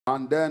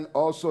And then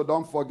also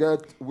don't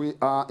forget, we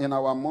are in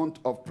our month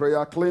of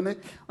prayer clinic.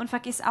 Und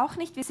vergiss auch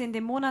nicht, wir sind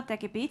im Monat der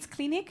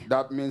Gebetsklinik.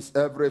 That means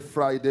every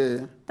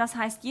Friday, Das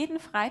heißt jeden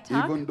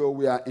Freitag, even though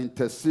we are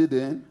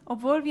interceding,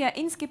 obwohl wir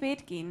ins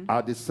Gebet gehen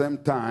at the same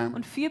time,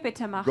 und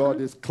Fürbitte God machen,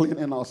 is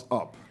cleaning us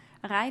up.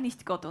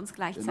 reinigt Gott uns You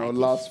know, gleichzeitig.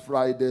 last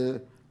Friday,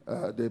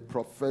 the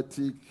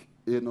prophetic,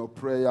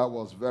 prayer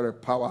was very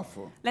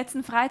powerful.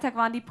 Letzten Freitag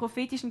waren die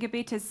prophetischen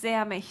Gebete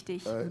sehr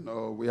mächtig.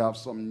 We have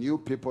some new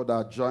people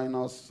that joined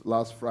us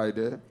last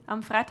Friday,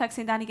 Am Freitag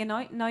sind einige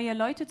neue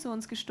Leute zu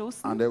uns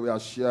gestoßen and they were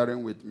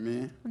sharing with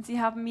me und sie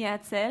haben mir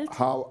erzählt,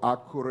 how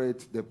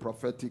accurate the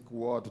prophetic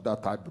word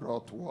that I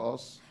brought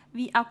was,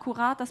 wie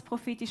akkurat das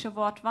prophetische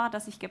Wort war,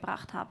 das ich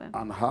gebracht habe.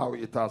 and how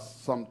it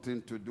has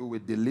something to do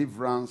with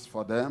deliverance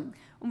for them.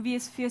 Und wie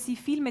es für sie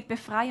viel mit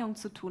Befreiung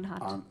zu tun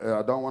hat. And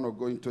I don't want to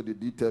go into the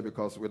detail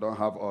because we don't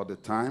have all the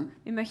time,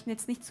 Wir möchten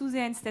jetzt nicht zu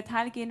sehr ins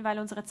Detail gehen, weil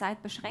unsere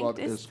Zeit beschränkt but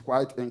ist. it's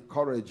quite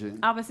encouraging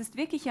Aber es ist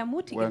wirklich when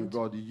ermutigend,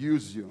 God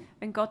uses you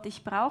wenn Gott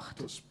dich braucht,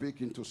 to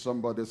speak into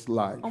somebody's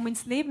life um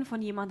ins Leben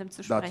von jemandem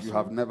zu that you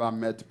have sprechen, never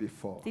met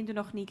before. den du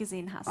noch nie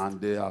gesehen hast. And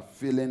they are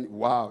feeling,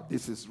 wow,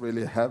 this is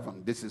really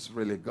heaven, this is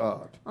really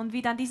God. Und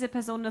wie dann diese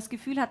Person das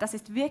Gefühl hat, das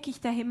ist wirklich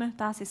der Himmel,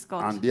 das ist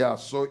Gott. And they are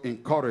so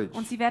encouraged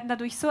Und sie werden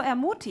dadurch so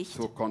ermutigt,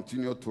 to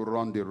continue to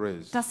run the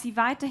race. dass sie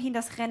weiterhin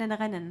das Rennen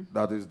rennen.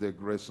 That is the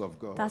grace of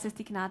God. Das ist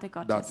die Gnade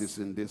That Gottes, is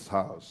in this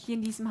house. die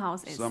in diesem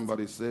Haus ist.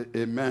 Somebody say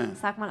amen.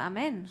 Sag mal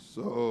Amen.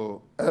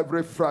 So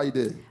every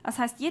Friday, Das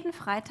heißt, jeden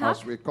Freitag,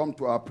 as we come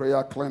to our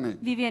prayer clinic,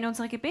 wie wir in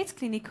unsere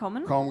Gebetsklinik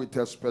kommen, come with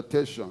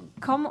expectation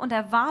komm und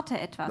erwarte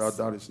that etwas,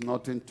 there is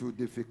nothing too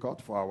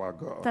difficult for our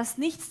God. dass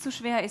nichts zu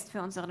schwer ist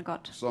für unseren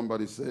Gott.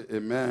 Somebody say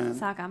amen.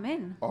 Sag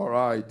Amen. All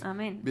right.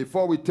 Amen.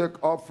 Before we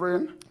take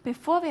offering,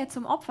 Bevor wir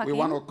zum Opfer we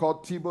want to gehen,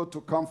 call Thibaut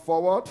to come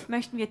forward.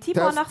 möchten wir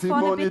Tibor nach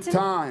vorne Testimony bitten.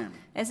 time.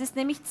 Es ist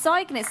nämlich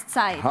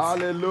Zeugniszeit.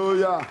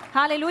 Hallelujah.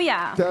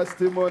 Halleluja.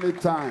 Testimony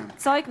time.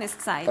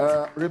 Zeugniszeit.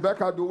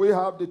 Rebecca, do we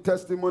have the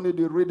testimony,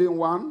 the reading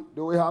one?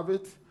 Do we have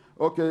it?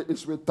 Okay,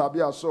 it's with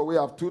Tabia. So we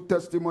have two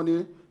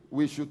testimony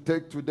we should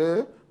take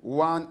today.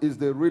 One is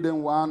the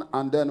reading one,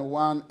 and then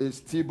one is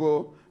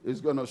Thibaut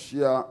is going to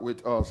share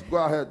with us. Go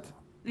ahead,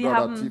 Wir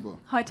Brother haben Thibaut.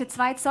 heute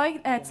zwei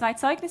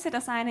Zeugnisse.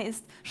 Das eine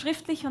ist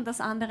schriftlich und das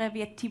andere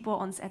wird Tibor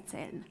uns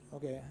erzählen.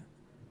 Okay.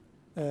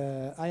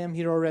 I am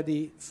here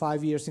already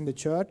 5 years in the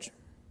church,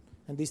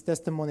 and this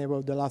testimony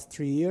about the last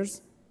 3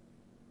 years.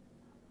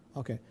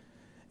 Okay.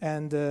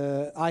 And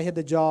I had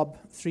a job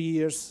 3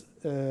 years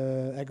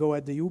ago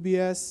at the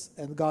UBS,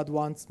 and God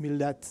wants me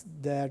left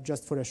there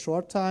just for a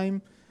short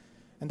time.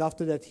 And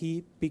after that,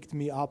 He picked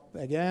me up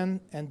again,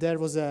 and there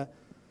was a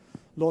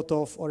lot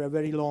of, or a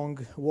very long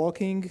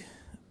walking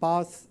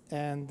path,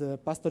 and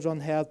Pastor John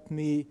helped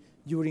me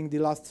during the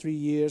last 3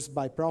 years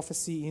by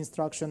prophecy,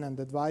 instruction, and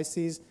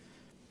advices.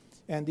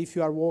 And if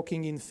you are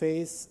walking in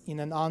faith in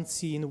an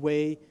unseen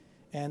way,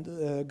 and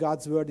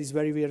God's word is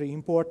very, very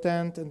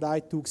important, and I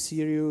took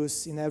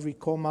serious in every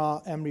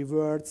comma, every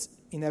words,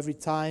 in every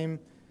time,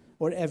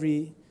 or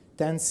every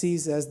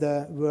tenses as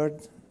the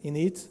word in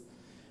it.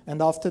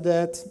 And after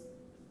that,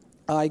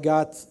 I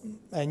got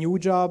a new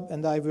job,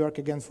 and I work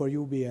again for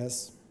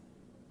UBS.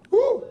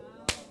 Woo!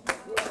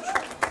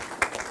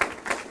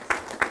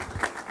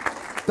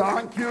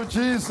 Thank you,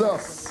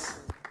 Jesus.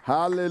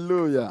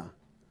 Hallelujah.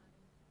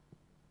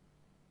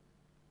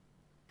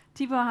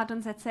 Tibor hat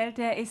uns erzählt,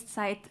 er ist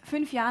seit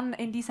 5 Jahren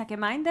in dieser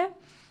Gemeinde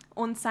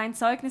und sein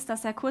Zeugnis,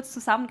 das er kurz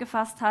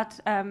zusammengefasst hat,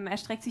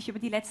 erstreckt sich über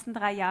die letzten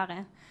 3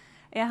 Jahre.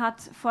 Er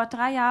hat vor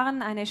 3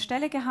 Jahren eine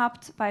Stelle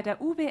gehabt bei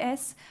der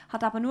UBS,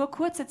 hat aber nur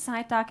kurze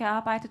Zeit da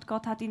gearbeitet.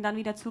 Gott hat ihn dann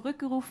wieder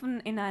zurückgerufen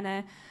in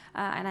eine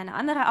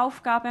andere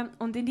Aufgabe.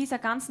 Und in dieser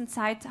ganzen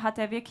Zeit hat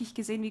er wirklich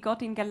gesehen, wie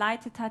Gott ihn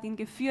geleitet hat, ihn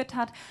geführt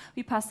hat,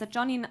 wie Pastor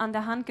John ihn an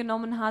der Hand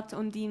genommen hat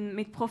und ihn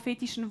mit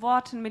prophetischen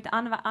Worten, mit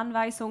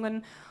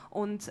Anweisungen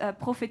und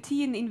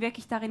Prophetien ihn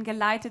wirklich darin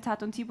geleitet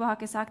hat. Und Tibor hat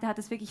gesagt, er hat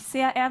es wirklich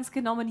sehr ernst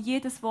genommen.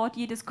 Jedes Wort,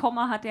 jedes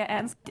Komma hat er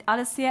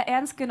alles sehr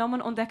ernst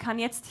genommen. Und er kann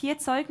jetzt hier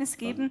Zeugnis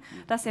geben,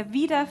 dass er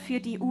wieder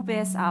für die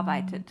UBS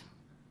arbeitet.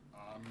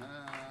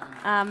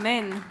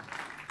 Amen. Amen.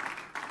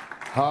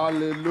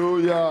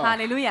 Halleluja.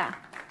 Halleluja.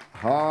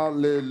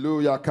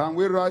 Hallelujah. Can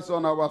we rise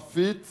on our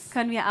feet?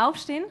 Können wir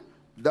aufstehen?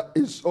 That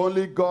is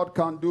only God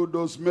can do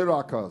those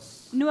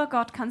miracles. Nur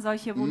Gott kann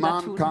solche Wunder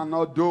Man tun.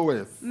 cannot do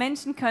it.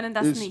 Menschen können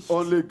das It's nicht.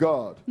 only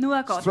God.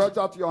 Nur Gott. Stretch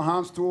out your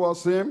hands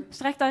towards Him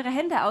Streckt eure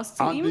Hände aus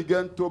zu and ihm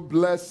begin to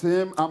bless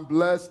Him and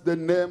bless the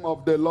name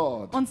of the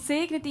Lord und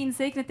segnet ihn,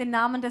 segnet den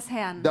Namen des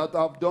Herrn, that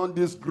have done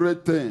this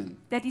great thing.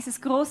 der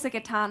dieses Große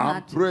getan And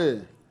hat.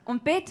 pray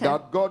Und bete,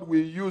 that God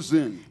will use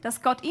him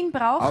dass Gott ihn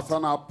braucht as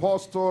an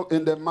apostle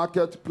in the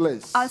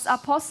marketplace als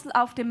Apostel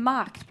auf dem to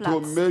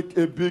Marktplatz,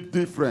 make a big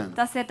difference.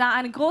 dass er da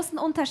einen großen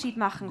Unterschied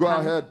machen Go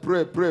kann. ahead,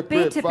 pray, pray,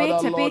 pray. Bete, Father,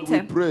 bete, Lord, bete.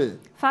 we pray.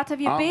 Vater,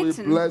 wir And we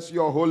beten bless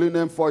your holy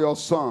name for your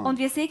son. und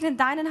wir segnen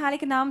deinen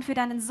heiligen Namen für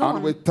deinen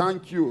And we Sohn.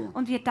 thank you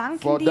Und wir danken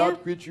for dir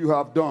that which you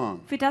have done.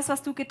 für das,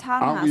 was du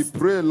getan And we hast.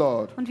 pray,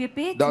 Lord, Und wir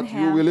beten, that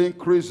you will Herr,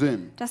 increase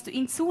him dass du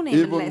ihn zunehmen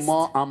even lässt,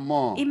 more and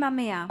more. immer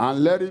mehr. And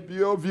let it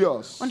be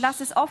obvious Und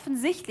lass es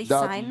offensichtlich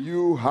that sein,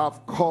 you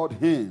have called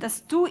him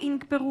dass du ihn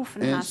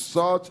berufen in hast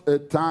such a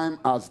time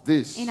as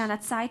this. in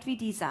einer Zeit wie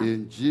dieser.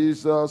 In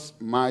Jesus'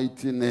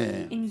 mighty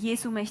name. In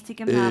Jesu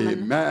mächtigem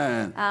Namen.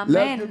 Amen.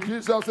 Amen. Let's give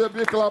Jesus a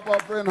big clap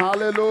offering.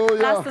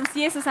 Hallelujah. Lasst uns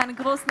Jesus einen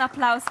großen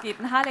Applaus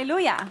geben.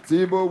 Halleluja.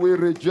 Thibaut, we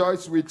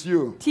rejoice with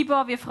you.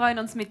 Tibor, wir freuen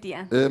uns mit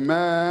dir.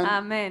 Amen.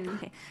 Amen.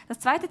 Okay. Das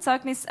zweite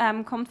Zeugnis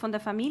kommt von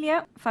der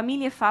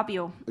Familie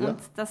Fabio. Ja. Und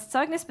das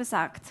Zeugnis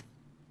besagt,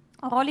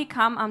 Rolli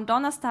kam am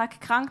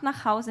Donnerstag krank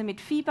nach Hause mit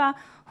Fieber,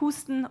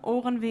 Husten,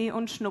 Ohrenweh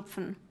und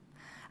Schnupfen.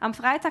 Am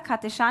Freitag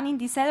hatte Janine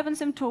dieselben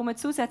Symptome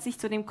zusätzlich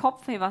zu dem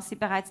Kopfweh, was sie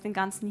bereits den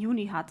ganzen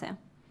Juni hatte.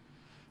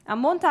 Am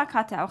Montag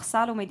hatte auch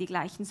Salome die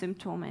gleichen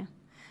Symptome.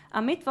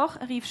 Am Mittwoch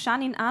rief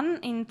Janine an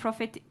in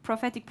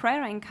Prophetic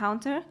Prayer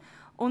Encounter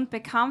und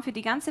bekam für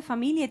die ganze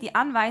Familie die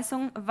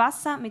Anweisung,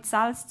 Wasser mit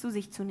Salz zu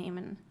sich zu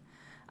nehmen.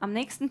 Am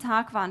nächsten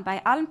Tag waren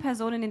bei allen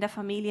Personen in der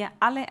Familie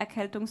alle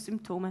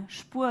Erkältungssymptome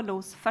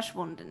spurlos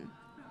verschwunden.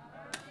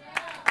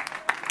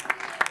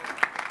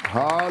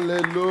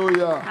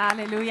 Hallelujah.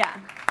 Halleluja.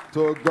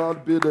 To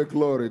God be the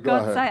glory. Go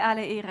Gott ahead. sei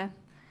alle Ehre.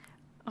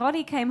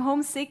 Roddy came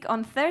home sick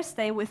on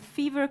Thursday with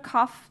fever,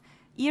 cough,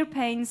 ear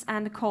pains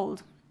and a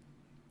cold.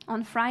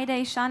 On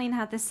Friday, Janine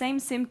had the same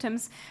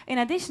symptoms in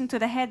addition to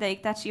the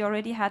headache that she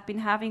already had been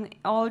having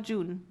all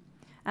June.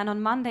 And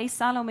on Monday,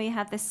 Salome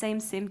had the same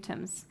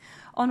symptoms.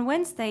 On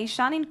Wednesday,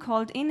 Janine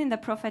called in the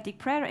prophetic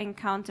prayer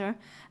encounter,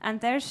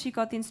 and there she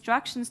got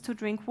instructions to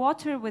drink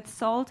water with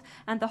salt,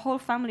 and the whole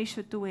family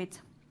should do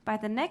it. By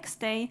the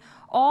next day,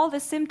 all the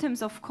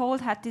symptoms of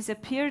cold had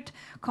disappeared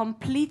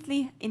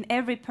completely in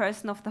every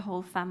person of the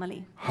whole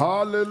family.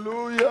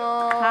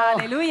 Hallelujah.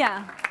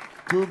 Halleluja!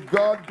 To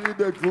God be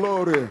the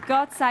glory.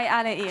 Gott sei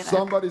alle Ehre.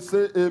 Somebody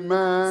say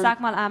amen. Sag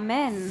mal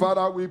Amen.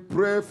 Father, we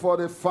pray for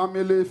the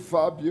family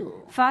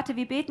Fabio. Vater,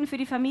 wir beten für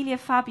die Familie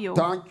Fabio.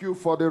 Thank you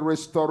for the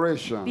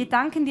restoration. Wir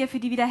danken dir für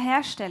die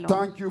Wiederherstellung.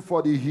 Thank you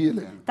for the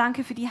healing.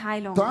 Danke für die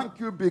Heilung. Thank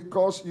you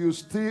because you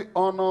still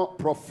honor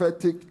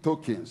prophetic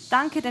tokens.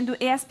 Danke, denn du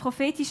ehrst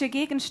prophetische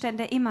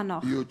Gegenstände immer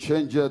noch. You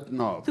change it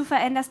not. Du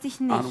veränderst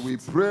dich And we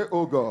nicht. pray,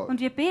 oh God, Und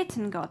wir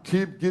beten, Gott,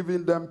 keep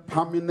giving them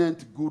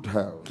permanent good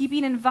health. gib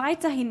ihnen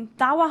weiterhin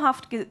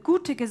dauerhaft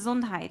gute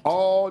Gesundheit.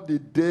 All the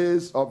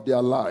days of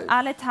their life.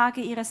 Alle Tage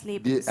ihres The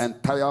Lebens.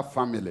 entire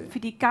family. Für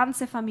die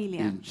ganze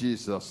Familie. In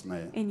Jesus'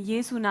 name. In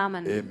Jesu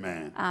Namen.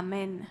 Amen.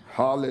 Amen.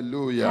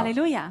 Hallelujah.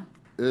 Halleluja.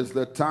 It's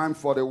the time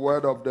for the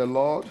word of the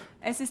Lord.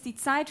 Es ist die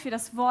Zeit für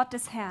das Wort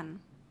des Herrn.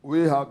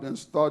 We have been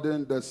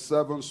studying the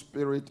seven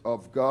spirit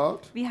of God.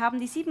 Wir haben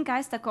die 7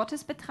 Geister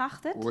Gottes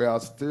betrachtet We are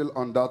still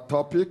on that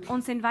topic.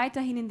 und sind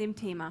weiterhin in dem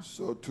Thema.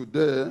 So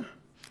today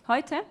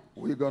Heute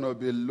we're going to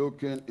be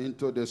looking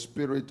into the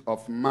spirit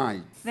of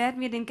might. werden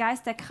wir den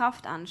Geist der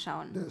Kraft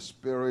anschauen. The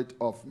spirit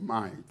of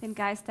might. Den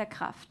Geist der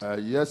Kraft.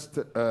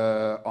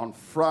 On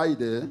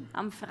Friday,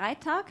 Am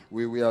Freitag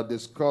we were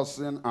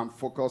discussing and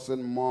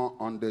focusing more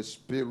on the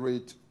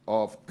spirit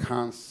of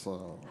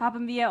counsel.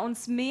 haben wir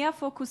uns mehr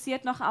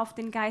fokussiert noch auf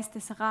den Geist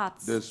des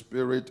Rats. The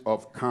spirit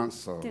of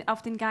counsel.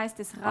 Auf den Geist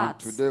des And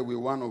Rats. today we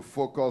want to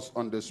focus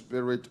on the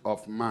spirit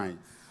of might.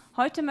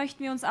 Heute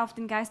möchten wir uns auf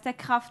den Geist der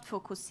Kraft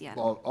fokussieren.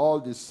 But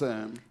all the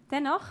same,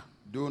 Dennoch,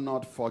 do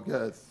not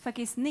forget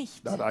vergiss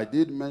nicht, that I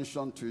did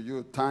mention to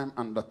you time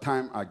and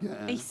time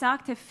again ich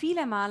sagte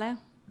viele Male,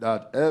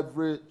 that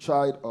every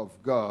child of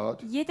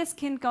God, jedes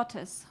Kind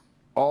Gottes,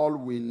 all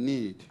we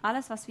need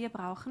alles was wir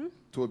brauchen,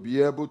 to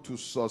be able to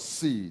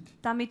succeed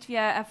damit wir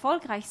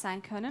erfolgreich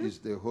sein können,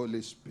 is the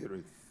Holy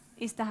Spirit.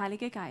 ist der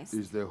Heilige Geist.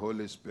 Is the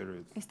Holy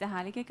Spirit. Ist der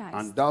Heilige Geist.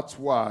 And that's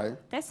why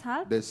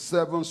Deshalb, the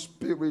seven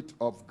spirit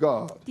of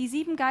God die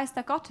 7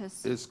 Geister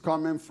Gottes, is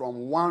coming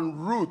from one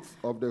root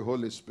of the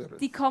Holy Spirit.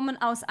 die kommen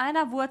aus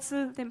einer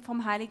Wurzel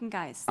vom Heiligen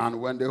Geist.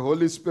 And when the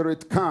Holy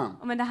Spirit comes,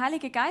 Und wenn der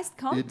Heilige Geist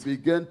it kommt,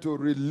 begins to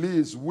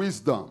release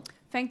wisdom,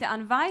 fängt er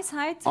an,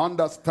 Weisheit,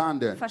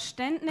 understanding,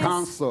 Verständnis,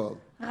 counsel,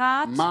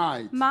 Rat,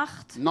 might,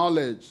 Macht,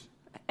 knowledge,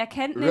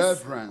 Erkenntnis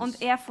Reverence.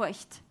 und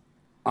Ehrfurcht.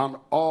 and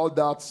all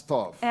that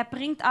stuff Er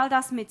bringt all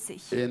das mit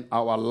sich in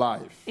our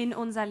life. in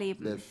unser The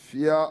Leben.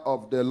 fear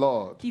of the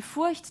Lord Die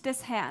Furcht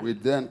des Herrn will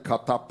then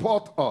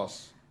catapult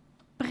us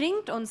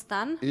bringt uns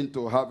dann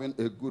into having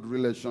a good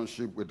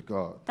relationship with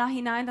God. da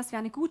hinein, dass wir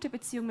eine gute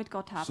Beziehung mit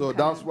Gott haben So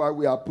that's können.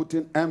 why we are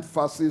putting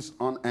emphasis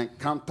on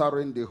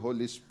encountering the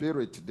Holy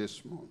Spirit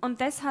this month.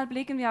 Und deshalb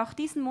legen wir auch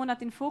diesen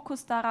Monat den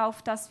Fokus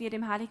darauf, dass wir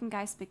dem Heiligen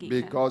Geist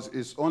begegnen. Because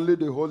it's only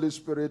the Holy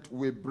Spirit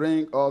will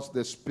bring us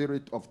the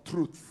spirit of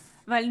truth.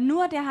 Weil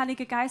nur der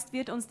Heilige Geist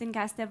wird uns den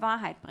Geist der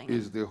Wahrheit bringen.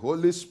 It's the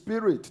Holy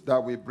Spirit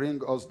that will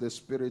bring us the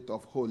spirit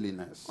of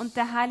holiness. Und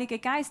der Heilige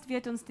Geist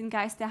wird uns den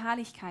Geist der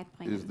Herrlichkeit It's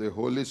bringen. the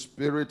Holy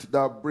Spirit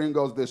that brings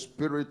us the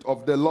spirit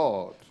of the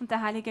Lord. Und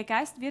der Heilige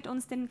Geist wird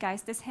uns den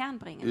Geist des Herrn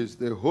bringen. It's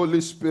the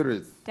Holy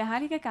Spirit Der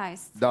Heilige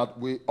Geist that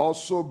will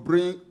also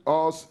bring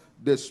us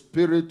the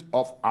spirit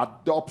of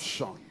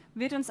adoption.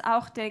 wird uns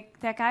auch der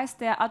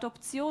Geist der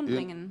Adoption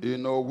bringen. You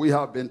know, we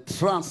have been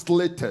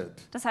translated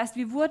Das heißt,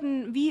 wir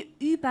wurden wie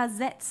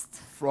übersetzt,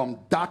 from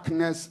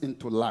darkness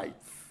into light.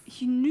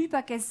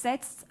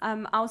 hinübergesetzt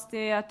aus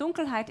der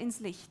Dunkelheit ins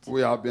Licht.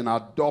 We have been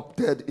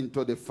adopted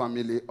into the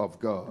family of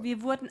God.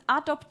 Wir wurden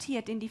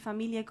adoptiert in die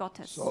Familie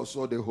Gottes. It's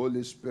also the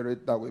Holy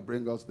Spirit that will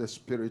bring us the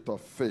spirit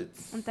of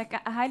faith. Und der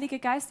Heilige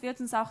Geist wird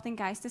uns auch den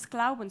Geist des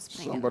Glaubens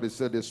bringen. Somebody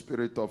said the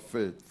spirit of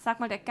faith. Sag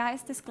mal, der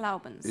Geist des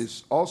Glaubens.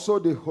 It's also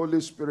the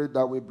Holy Spirit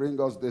that will bring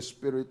us the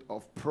spirit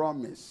of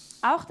promise.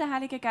 Auch der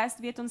Heilige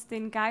Geist wird uns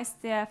den Geist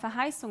der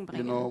Verheißung You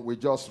bringen. know, we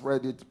just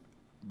read it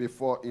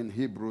before in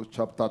Hebrews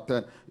chapter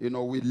 10. You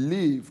know, we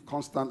live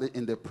constantly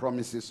in the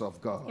promises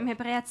of God. Im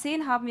Hebräer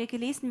 10 haben wir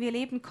gelesen, wir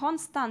leben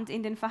konstant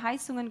in den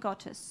Verheißungen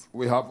Gottes.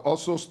 We have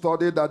also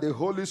studied that the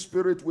Holy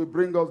Spirit will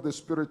bring us the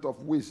spirit of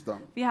wisdom.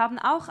 Wir haben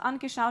auch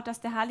angeschaut,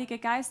 dass der Heilige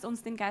Geist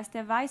uns den Geist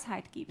der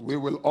Weisheit gibt.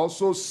 We will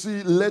also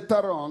see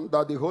later on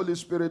that the Holy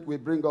Spirit will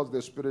bring us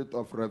the spirit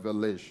of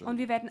revelation. Und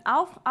wir werden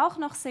auch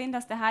noch sehen,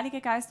 dass der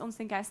Heilige Geist uns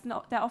den Geist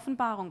der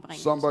Offenbarung bringt.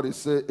 Somebody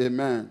say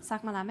amen.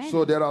 Sag mal Amen.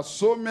 So there are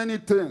so many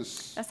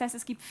things Das heißt,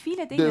 es gibt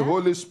viele the Dinge,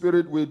 Holy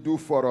Spirit will do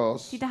for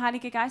us. die der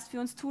Heilige Geist für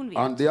uns tun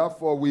And wird.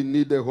 therefore we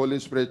need the Holy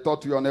Spirit.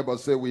 Talk to your neighbor,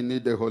 say we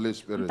need the Holy Und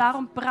Spirit.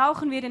 darum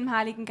brauchen wir den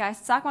Heiligen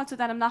Geist. Sag mal zu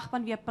deinem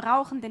Nachbarn, wir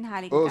brauchen den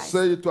Heiligen Oh, Geist.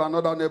 say it to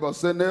another neighbor.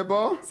 Say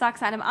neighbor, Sag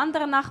seinem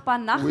anderen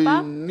Nachbarn, we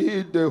Nachbar,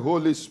 need the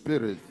Holy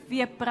Spirit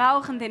wir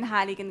brauchen den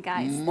Heiligen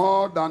Geist.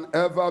 more than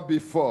ever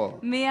before.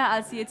 Mehr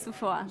als je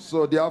zuvor.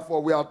 So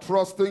therefore we are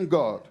trusting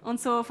God Und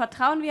so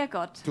vertrauen wir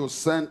Gott, to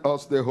send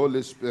us the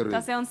Holy Spirit.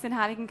 dass er uns den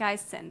Heiligen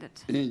Geist sendet.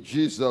 In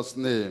Jesus'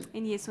 name.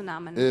 In Jesu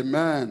Namen.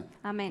 Amen.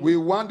 Amen. We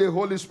want the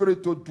Holy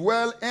Spirit to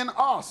dwell in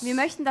us. Wir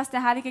möchten, dass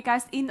der Heilige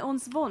Geist in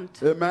uns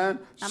wohnt. Amen.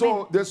 So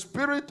Amen. the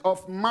spirit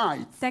of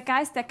might Der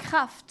Geist der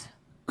Kraft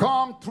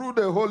come through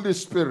the Holy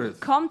Spirit.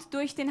 kommt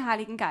durch den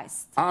Heiligen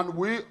Geist. And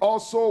we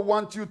also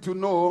want you to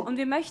know. Und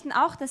wir möchten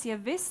auch, dass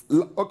ihr wisst,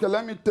 Okay,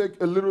 let me take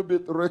a little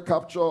bit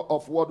recapture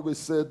of what we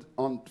said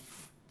on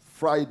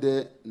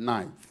Friday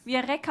night.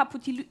 wir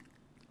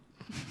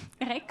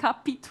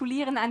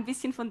rekapitulieren ein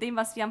bisschen von dem,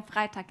 was wir am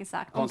Freitag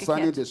gesagt haben.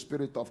 Concerning Umgekehrt. the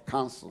spirit of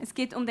counsel. Es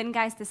geht um den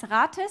Geist des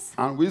Rates.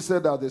 And we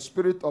said that the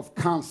spirit of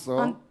counsel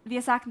Und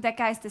wir sagten, der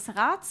Geist des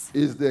Rats,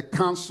 is the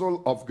counsel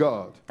of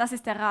God. das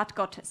ist der Rat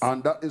Gottes.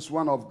 And that is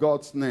one of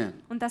God's name.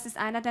 Und das ist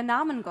einer der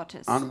Namen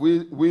Gottes. And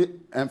we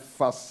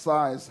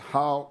emphasize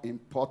how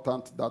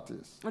important that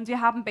is. Und wir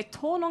haben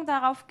Betonung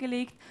darauf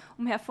gelegt,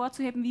 um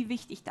hervorzuheben, wie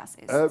wichtig das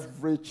ist.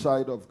 Every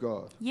child of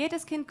God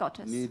Jedes Kind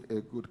Gottes need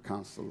a good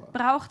counselor.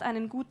 braucht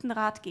einen guten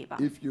Ratgeber.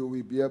 If you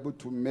will be able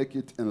to make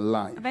it in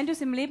life. Wenn du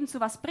es im Leben zu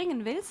was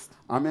bringen willst,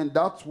 I mean,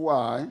 that's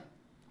why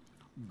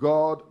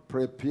God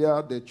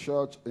prepared the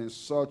church in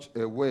such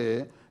a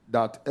way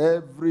that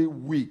every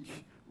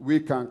week we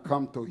can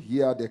come to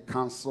hear the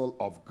counsel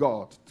of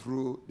God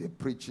through the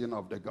preaching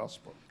of the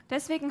gospel.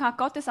 deswegen hat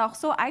Gott es auch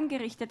so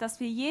eingerichtet, dass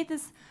wir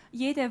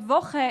jede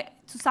Woche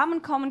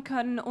zusammenkommen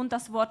können und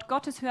das Wort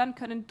Gottes hören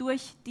können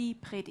durch die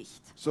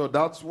Predigt. So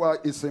that's why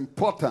it's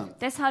important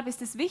Deshalb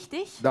ist es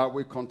wichtig, that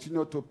we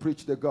continue to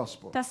preach the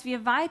gospel, dass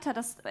wir weiter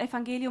das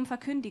Evangelium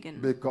verkündigen.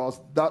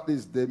 because that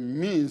is the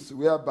means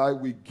whereby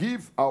we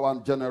give our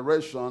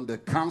generation the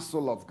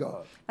counsel of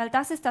God. Weil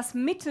das ist das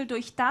Mittel,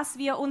 durch das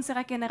wir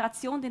unserer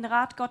Generation den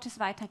Rat Gottes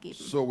weitergeben.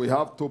 So we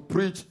have to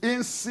preach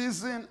in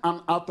season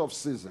and out of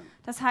season.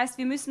 Das heißt,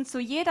 wir müssen zu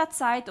jeder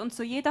Zeit und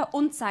zu jeder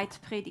Unzeit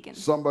predigen.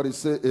 Somebody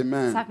say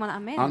amen. Sag mal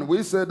Amen. And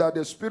we say that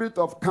the spirit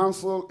of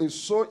counsel is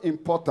so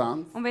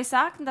important. Und wir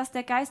sagten, dass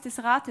der Geist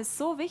des Rates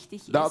so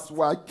wichtig That's ist.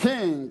 why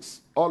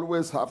kings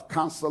always have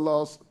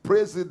counselors,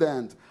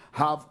 presidents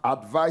have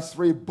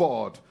advisory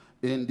board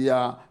in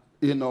their,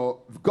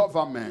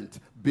 government,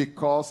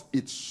 because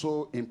it's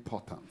so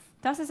important.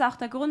 Das ist auch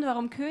der Grund,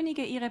 warum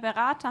Könige ihre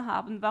Berater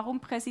haben, warum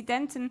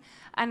Präsidenten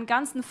einen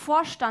ganzen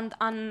Vorstand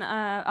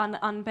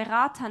an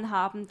Beratern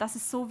haben. Das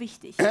ist so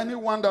wichtig.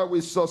 Anyone that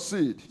will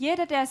succeed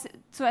Jeder, der es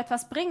zu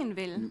etwas bringen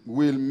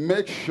will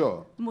make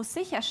sure muss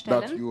that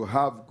sicherstellen, you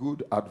have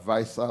good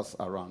advisors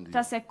around you.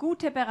 dass er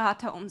gute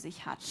Berater um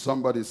sich hat.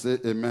 Somebody say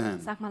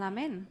amen. Sag mal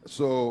Amen.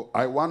 So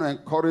I want to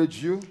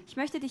encourage you. Ich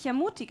möchte dich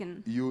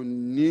ermutigen. You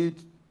need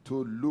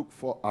to look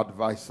for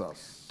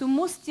advisors. Du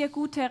musst dir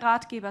gute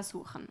Ratgeber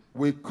suchen.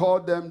 We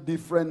call them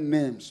different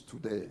names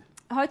today.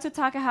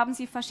 Heutzutage haben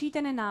sie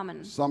verschiedene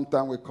Namen.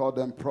 Sometimes we call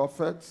them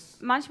prophets.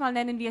 Manchmal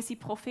nennen wir sie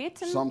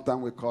Propheten,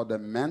 Sometimes we call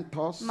them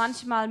mentors.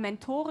 manchmal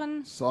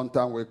Mentoren,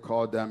 Sometimes we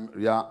call them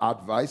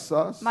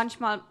advisors.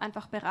 manchmal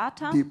einfach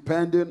Berater.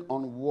 Depending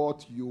on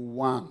what you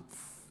want.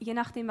 je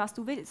nachdem, was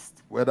du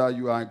willst. Whether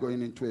you are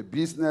going into a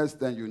business,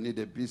 then you need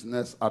a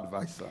business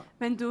advisor.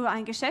 Wenn du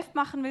ein Geschäft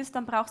machen willst,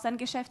 dann brauchst du einen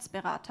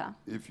Geschäftsberater.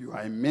 If you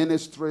are in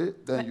ministry,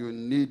 then you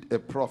need a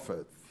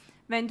prophet.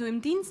 Wenn du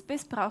im Dienst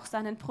bist, brauchst du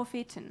einen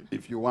Propheten.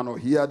 If you want to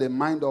hear the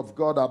mind of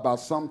God about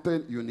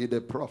something, you need a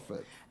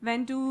prophet.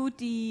 Wenn du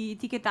die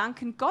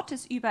Gedanken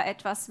Gottes über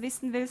etwas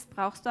wissen willst,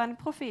 brauchst du einen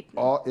Propheten.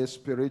 Or a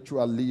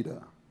spiritual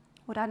leader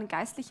Oder einen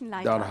geistlichen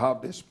that Leiter, have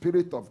the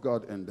Spirit of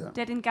God in them.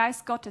 der den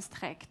Geist Gottes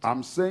trägt.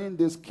 I'm saying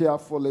this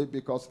carefully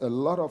because a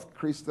lot of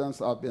Christians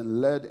have been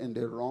led in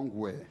the wrong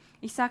way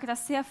Ich sage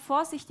das sehr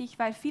vorsichtig,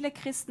 weil viele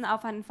Christen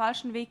auf einen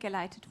falschen Weg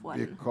geleitet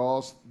wurden.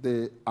 because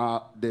they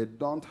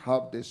don't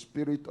have the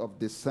spirit of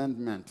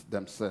discernment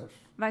themselves.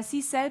 Weil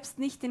sie selbst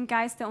nicht den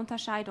Geist der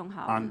Unterscheidung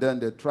haben. And then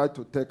they try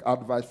to take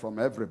advice from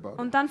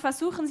everybody. Und dann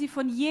versuchen sie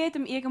von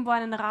jedem irgendwo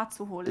einen Rat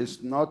zu holen.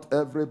 It's not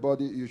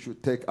everybody you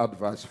should take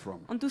advice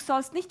from. Und du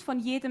sollst nicht von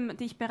jedem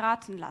dich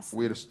beraten lassen.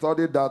 We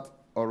studied that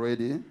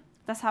already.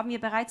 Das haben wir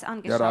bereits There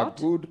are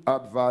angeschaut. good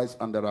advice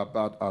and there are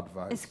bad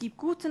advice. Es gibt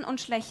guten und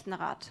schlechten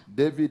Rat.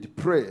 David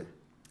prayed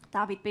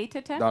David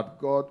betete, that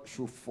God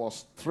should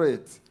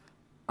frustrate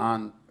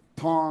and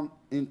turn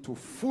into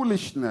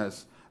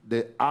foolishness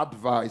the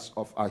advice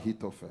of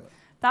Ahithophel.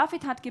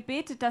 David hat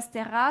gebetet, dass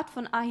der Rat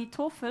von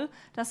Ahitophel,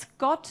 dass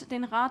Gott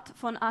den Rat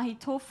von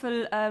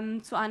Ahitophel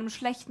zu einem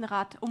schlechten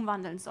Rat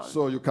umwandeln soll.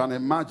 So you can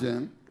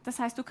imagine Das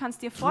heißt, du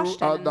kannst dir throughout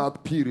vorstellen,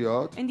 that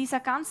period, in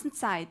dieser ganzen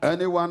Zeit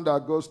anyone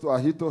that goes to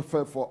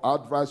Ahithophel for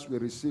advice will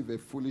receive a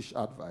foolish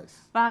advice.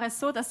 war es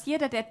so, dass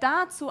jeder, der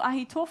da zu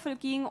Ahitophel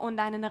ging und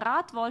einen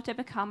Rat wollte,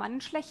 bekam einen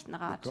schlechten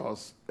Rat.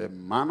 Because a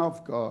man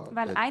of God,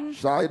 Weil a ein-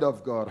 child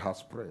of God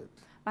has prayed.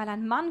 Weil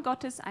ein Mann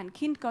Gottes, ein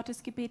Kind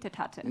Gottes gebetet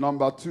hatte.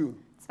 Number 2,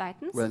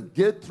 Zweitens, when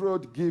Jethro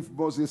gave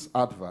Moses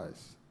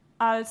advice,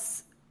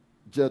 als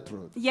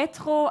Jethro,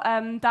 Jethro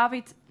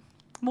David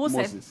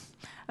Moses,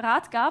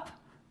 Rat gab,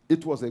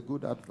 it was a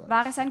good advice.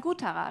 war es ein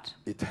guter Rat.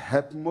 It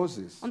helped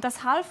Moses Und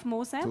das half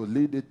Mose, to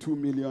lead the 2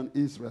 million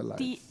Israelites.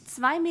 die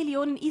 2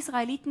 Millionen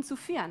Israeliten zu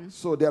führen.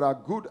 So there are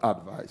good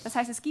advice, Das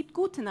heißt, es gibt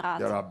guten there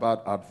Rat are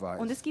bad und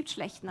advice, es gibt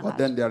schlechten but Rat.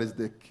 then there is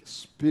the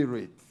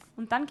spirit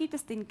Und dann gibt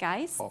es den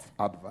Geist of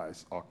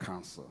advice or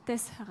counsel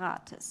des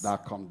Rates.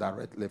 that come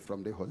directly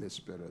from the Holy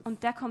Spirit.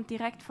 Und der kommt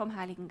direkt vom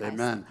Heiligen Geist.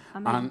 Amen.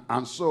 Amen.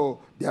 And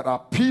so there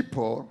are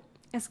people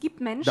Es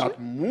gibt Menschen, that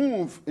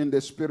move in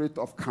the spirit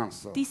of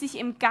counsel. die sich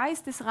im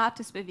Geist des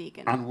Rates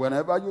bewegen. And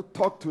whenever you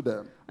talk to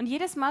them, Und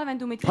jedes Mal, wenn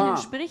du mit ihnen bam,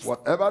 sprichst,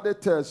 whatever they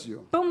tell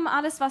you, bumm,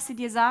 alles, was sie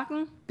dir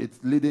sagen, it's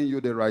leading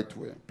you the right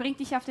way. bringt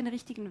dich auf den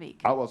richtigen Weg.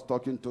 I was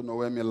talking to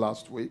Noemi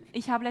last week.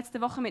 Ich habe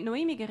letzte Woche mit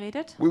Noemi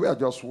geredet. We were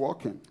just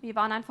walking Wir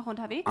waren einfach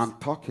unterwegs and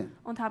talking.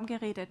 und haben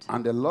geredet.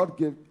 And the Lord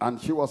gave,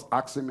 and she was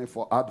asking me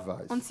for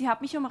advice. Und sie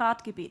hat mich um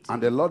Rat gebeten.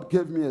 And the Lord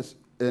gave me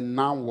a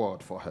noun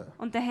word for her.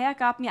 Und der Herr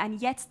gab mir ein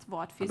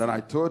Jetzt-Wort für And then I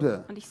sie. told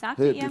her, Und ich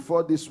sagte hey, ihr,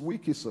 before this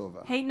week is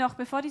over, hey, noch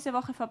bevor diese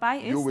Woche vorbei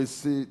you will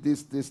ist, see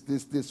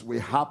this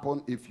will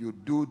happen if you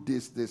do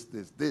this.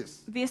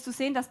 wirst du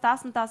sehen, dass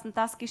das und das und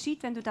das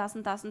geschieht, wenn du das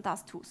und das und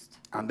das tust.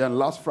 And then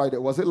last Friday,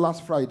 was it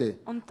last Friday?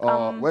 Und,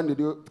 Or when did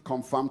you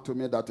confirm to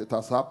me that it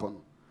has happened?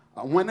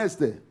 On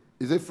Wednesday.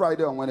 Is it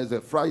Friday or Wednesday?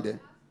 Friday.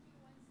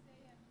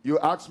 You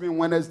asked me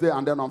Wednesday,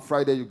 and then on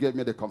Friday you gave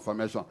me the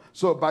confirmation.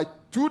 So by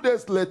 2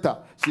 days later,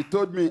 she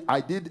told me I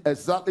did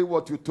exactly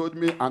what you told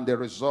me, and the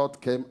result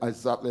came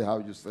exactly how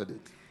you said it.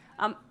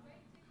 Am,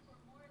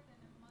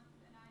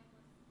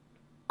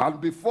 And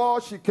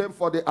before she came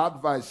for the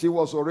advice, she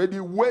was already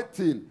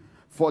waiting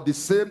for the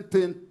same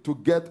thing to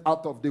get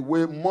out of the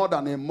way more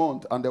than a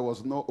month, and there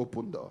was no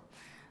open door.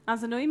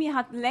 also Noemi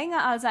hat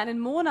länger als einen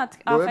Monat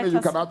auf Noemi, you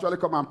can etwas, actually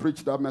come and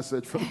preach that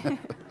message for me.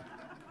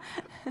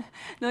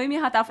 Noemi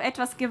hat auf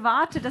etwas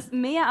gewartet, das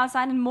mehr als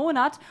einen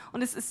Monat,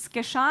 und es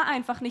geschah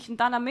einfach nicht. Und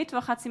dann am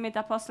Mittwoch hat sie mit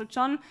Apostel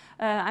John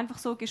einfach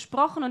so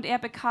gesprochen, und er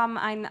bekam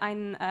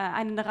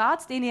einen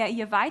Rat, den er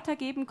ihr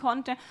weitergeben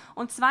konnte.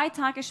 Und 2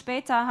 Tage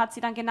später hat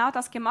sie dann genau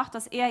das gemacht,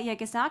 was er ihr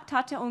gesagt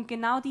hatte, und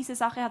genau diese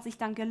Sache hat sich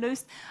dann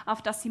gelöst,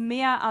 auf das sie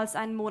mehr als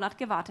einen Monat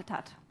gewartet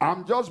hat.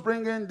 I'm just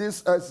bringing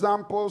these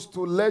examples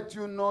to let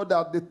you know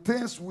that the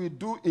things we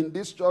do in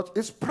this church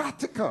is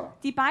practical.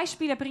 Die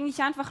Beispiele bringe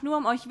ich einfach nur,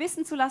 um euch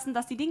wissen zu lassen,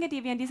 dass die Dinge,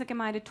 die wir in dieser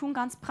Gemeinde tun,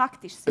 ganz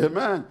praktisch sind.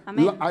 Amen.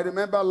 Amen. I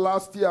remember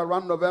last year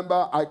around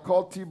November, I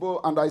called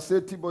Thibaut and I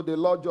said, Thibaut, the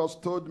Lord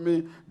just told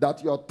me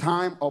that your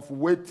time of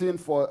waiting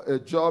for a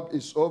job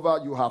is over.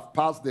 You have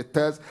passed the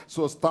test,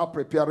 so start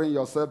preparing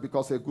yourself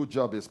because a good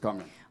job is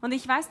coming. Und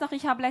ich weiß noch,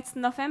 ich habe letzten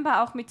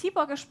November auch mit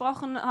Tibor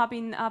gesprochen, habe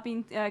ihn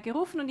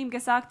gerufen und ihm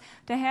gesagt,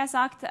 der Herr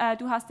sagt,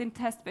 du hast den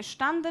Test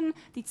bestanden,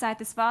 die Zeit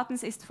des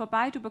Wartens ist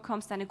vorbei, du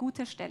bekommst eine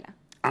gute Stelle.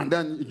 And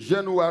then in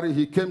January,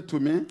 he came to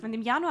me. Und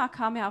im Januar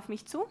kam er auf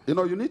mich zu. You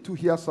know, you need to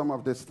hear some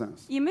of these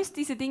things. Ihr müsst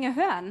diese Dinge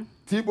hören.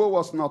 Thibaut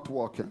was not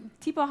working,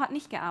 Tibor hat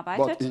nicht but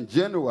gearbeitet, in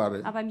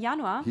January, aber im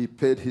Januar he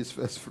paid his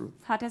first fruit.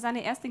 hat er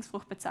seine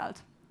Erstlingsfrucht bezahlt.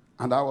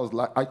 And I was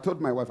like, I told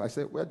my wife, I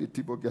said, where did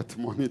Thibaut get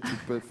money to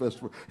pay first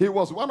fruit? He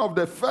was one of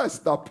the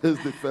first that pays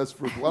the first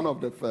fruit, one of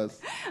the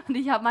first. Und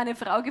ich habe meine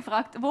Frau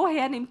gefragt,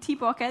 woher nimmt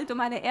Thibaut Geld, um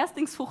eine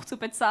Erstlingsfrucht zu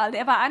bezahlen?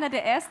 Er war einer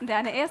der Ersten, der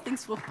eine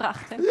Erstlingsfrucht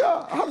brachte.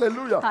 Yeah,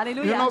 hallelujah.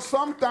 Hallelujah. You know,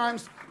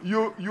 sometimes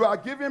you are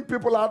giving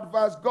people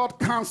advice, God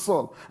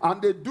cancel,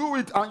 and they do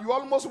it, and you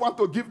almost want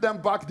to give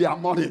them back their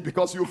money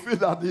because you feel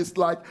that it's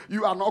like,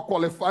 you are not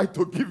qualified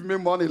to give me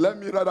money. Let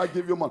me rather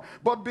give you money.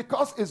 But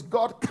because it's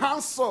God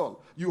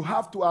cancel, you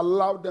have to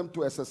allow them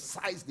to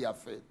exercise their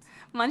faith.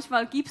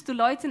 Manchmal gibst du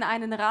Leuten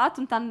einen Rat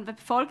und dann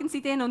folgen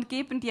sie den und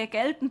geben dir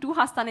Geld und du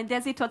hast dann in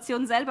der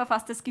Situation selber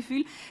fast das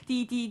Gefühl,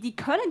 die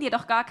können dir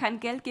doch gar kein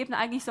Geld geben,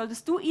 eigentlich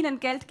solltest du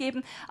ihnen Geld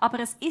geben, aber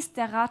es ist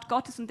der Rat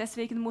Gottes und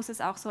deswegen muss es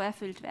auch so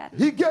erfüllt werden.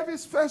 He gave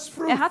his first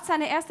fruit Er hat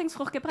seine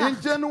Erstlingsfrucht in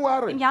gebracht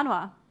January. im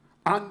Januar.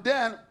 And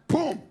then,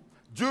 boom,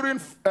 during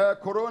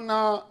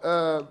Corona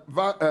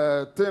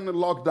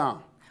lockdown,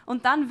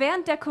 Und dann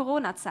während der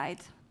Corona-Zeit,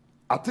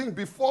 I think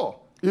before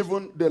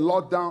even the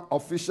lockdown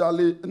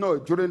officially, no,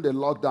 during the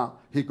lockdown,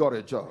 he got a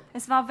job.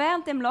 es war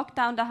während dem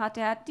Lockdown, da hat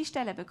er die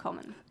Stelle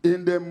bekommen.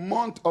 In the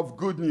month of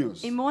good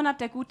news, Im Monat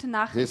der guten he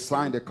Nachricht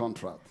signed a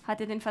contract. hat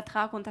er den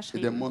Vertrag In the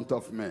unterschrieben. month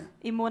of May,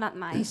 Im Monat he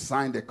Mai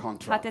signed a hat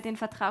contract. er den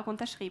Vertrag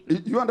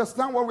unterschrieben. You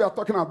understand what we are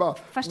talking about?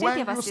 Versteht When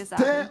ihr, was you wir stay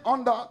sagen?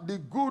 under the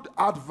good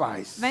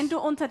advice, Wenn du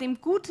unter dem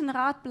guten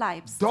Rat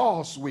bleibst,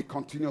 doors will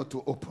continue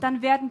to open,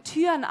 dann werden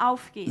Türen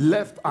aufgehen,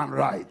 left and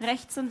right.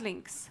 rechts und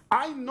links.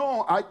 I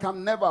know I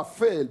can never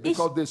fail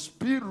because the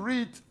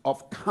spirit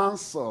of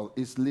counsel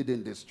is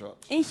leading this church.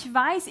 Ich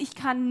weiß, ich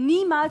kann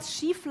niemals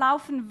schief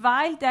laufen,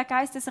 weil der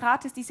Geist des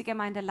Rates diese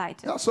Gemeinde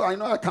leitet. Yeah, so I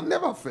know I can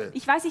never fail.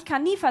 Ich weiß, ich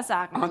kann nie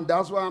versagen. And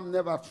that's why I'm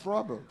never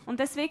troubled. Und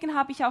deswegen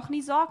habe ich auch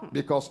nie Sorgen.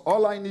 Because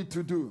all I need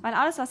to do Weil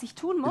alles, was ich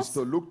tun is muss,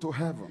 to look to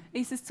heaven.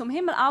 ist es zum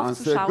Himmel And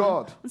say, aufzuschauen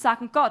God, und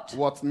sagen, Gott,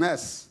 What's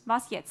next?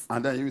 was jetzt?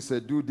 And then you say,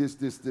 do this,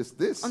 this, this,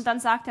 this. Und dann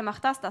sagt er, mach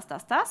das, das,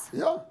 das, das.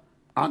 Yeah.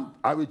 And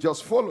I will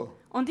just follow.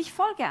 Und ich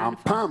folge And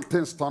einfach. bam,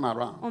 things turn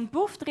around. Und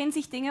buff, drehen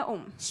sich Dinge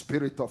um.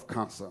 Spirit of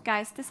counsel.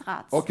 Geist des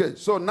Rats. Okay,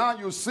 so now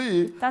you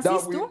see Da that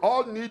siehst we du?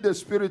 all need the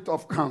spirit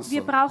of Wir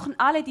counsel. brauchen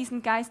alle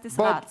diesen Geist des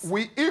But Rats.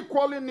 we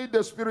equally need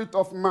the spirit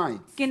of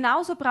might.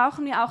 Genauso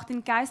brauchen wir auch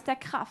den Geist der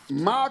Kraft.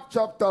 Mark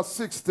chapter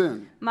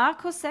 16,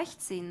 Markus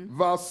 16,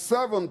 verse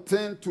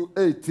 17 to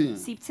 18.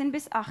 17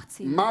 bis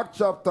 18. Mark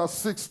chapter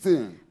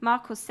 16,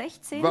 Markus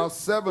 16,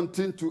 verse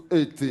 17 to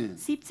 18.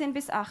 17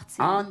 bis 18.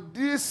 And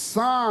these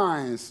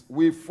signs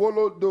will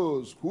follow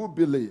those who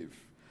believe.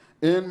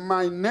 In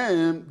my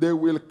name they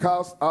will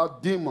cast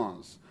out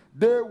demons.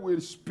 They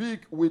will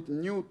speak with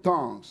new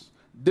tongues.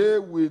 They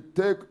will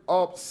take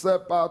up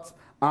serpents,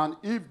 and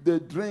if they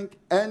drink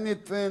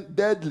anything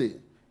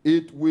deadly,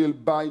 it will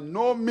by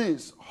no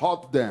means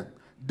hurt them.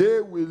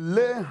 They will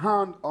lay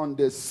hand on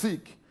the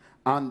sick,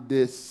 and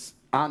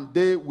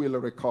they will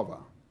recover.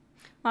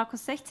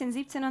 Markus 16,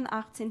 17 und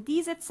 18.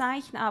 Diese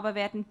Zeichen aber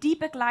werden die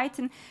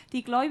begleiten,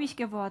 die gläubig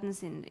geworden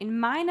sind. In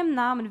meinem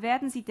Namen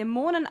werden sie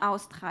Dämonen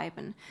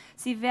austreiben.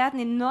 Sie werden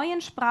in neuen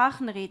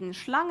Sprachen reden.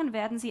 Schlangen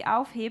werden sie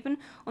aufheben.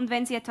 Und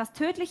wenn sie etwas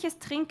Tödliches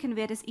trinken,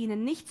 wird es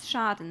ihnen nichts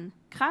schaden.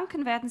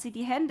 Kranken werden sie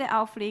die Hände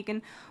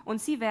auflegen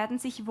und sie werden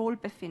sich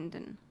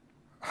wohlbefinden.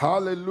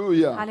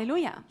 Hallelujah.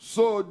 Halleluja.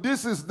 So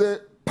this is the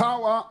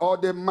power or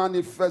the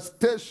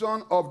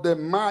manifestation of the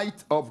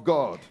might of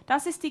God.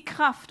 Das ist die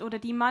Kraft oder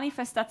die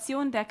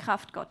Manifestation der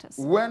Kraft Gottes.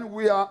 When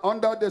we are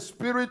under the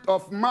spirit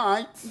of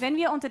might, Wenn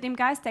wir unter dem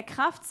Geist der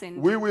Kraft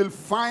sind, we will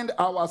find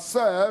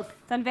ourselves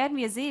dann werden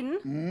wir sehen,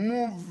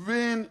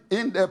 moving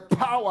in the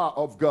power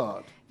of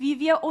God. wie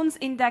wir uns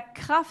in der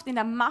Kraft, in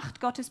der Macht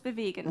Gottes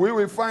bewegen. We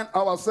will find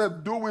ourselves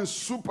doing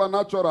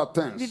supernatural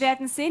things. Wir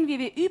werden sehen, wie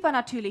wir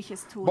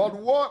Übernatürliches tun. But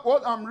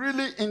what I'm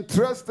really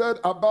interested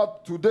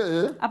about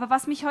today Aber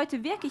was mich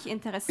heute wirklich is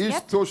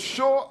interessiert, to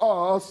show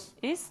us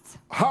ist,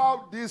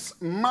 how this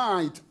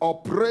might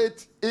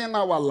operates in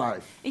our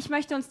life. ich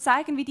möchte uns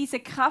zeigen, wie diese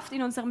Kraft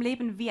in unserem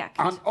Leben wirkt.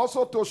 And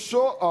also to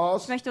show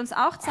us Ich möchte uns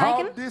auch how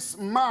zeigen, this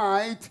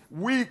might,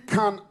 we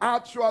can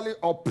actually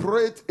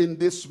operate in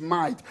this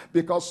might.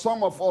 Because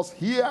some of us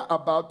hear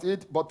about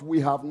it, but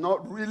we have not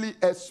really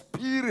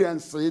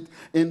experienced it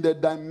in the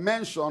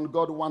dimension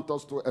God wants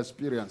us to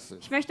experience it.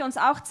 ich möchte uns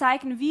auch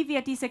zeigen, wie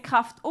wir diese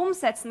Kraft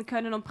umsetzen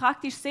können und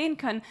praktisch sehen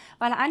können,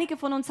 weil einige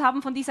von uns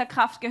haben von dieser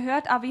Kraft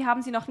gehört, aber wir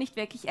haben sie noch nicht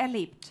wirklich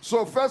erlebt.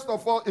 So first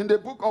of all, in the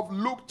book of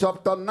Luke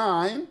chapter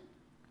 9,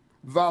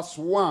 verse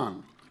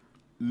 1.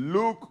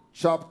 Luke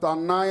chapter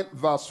 9,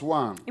 verse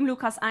 1. Im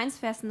Lukas 1,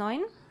 Vers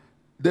 9.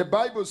 The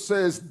Bible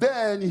says,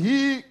 then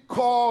he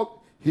called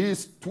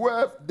his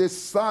 12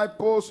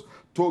 disciples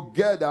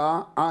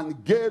together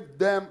and gave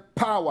them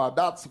power,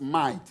 that's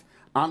might,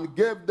 and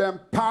gave them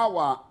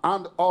power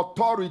and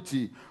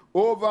authority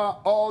over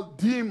all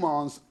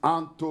demons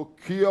and to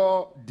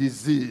cure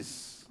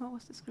disease. What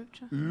was the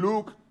scripture?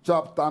 Luke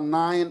chapter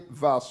 9,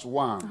 verse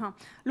 1. Aha.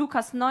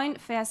 Lukas 9,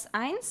 Vers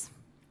 1.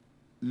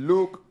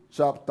 Luke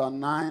chapter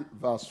 9,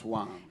 verse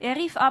 1. Er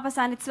rief aber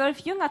seine 12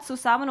 Jünger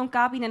zusammen und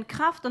gab ihnen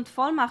Kraft und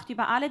Vollmacht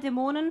über alle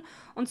Dämonen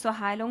und zur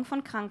Heilung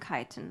von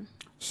Krankheiten.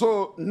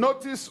 So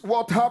notice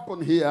what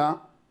happened here.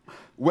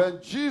 When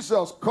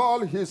Jesus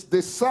called his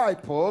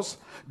disciples,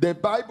 the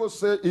Bible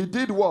says he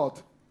did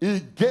what?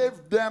 He gave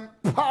them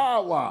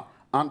power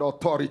and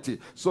authority.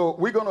 So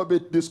we're going to be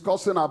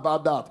discussing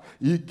about that.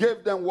 He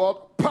gave them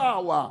what?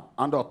 Power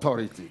and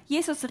authority.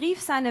 Jesus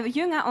rief seine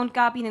Jünger und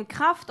gab ihnen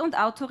Kraft und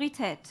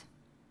Autorität.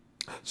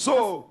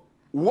 So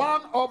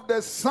one of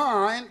the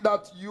signs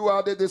that you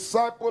are the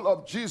disciple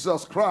of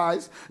Jesus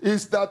Christ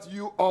is that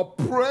you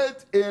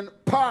operate in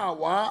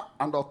power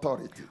and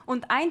authority.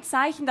 Und ein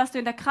Zeichen, dass du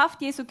in der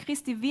Kraft Jesu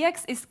Christi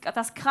wirkst, ist,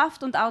 dass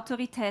Kraft und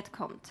Autorität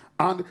kommt.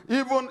 And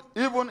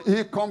even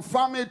he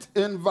confirmed it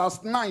in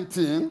verse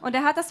 19. Und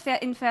er hat das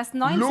in Vers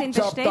 19 Luke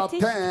chapter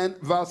bestätigt.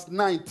 10, verse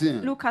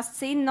 19. Lukas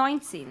 10,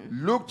 19.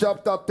 Luke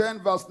chapter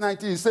 10, verse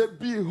 19. He said,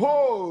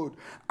 behold,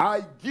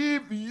 I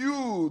give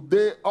you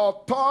the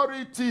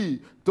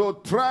authority to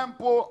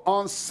trample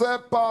on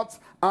serpents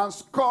and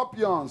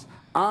scorpions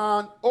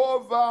and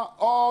over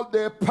all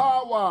the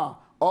power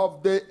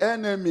of the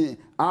enemy,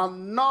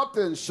 and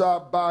nothing shall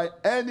by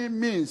any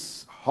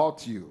means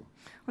hurt you.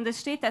 Und es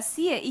steht da,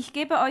 siehe, ich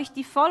gebe euch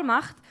die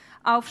Vollmacht,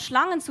 auf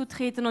Schlangen zu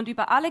treten und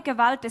über alle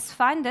Gewalt des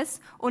Feindes,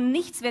 und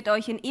nichts wird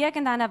euch in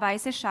irgendeiner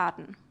Weise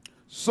schaden.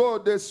 So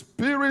the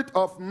spirit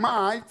of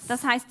might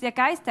Das heißt, der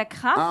Geist der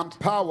Kraft and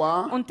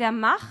power und der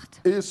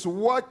Macht is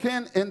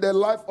working in the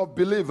life of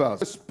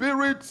believers. The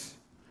spirit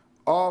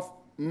of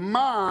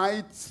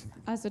might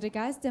Also der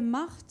Geist der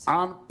Macht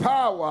and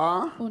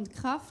power und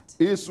Kraft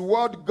is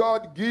what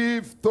God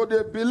gives to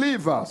the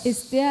believers.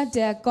 ist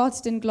der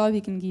Gott den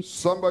Gläubigen gibt.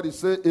 Somebody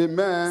say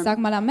amen. Sag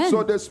mal Amen.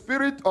 So the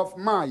spirit of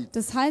might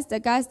Das heißt, der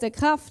Geist der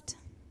Kraft,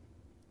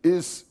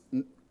 is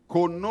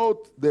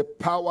connote the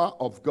power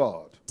of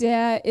God.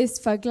 der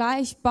ist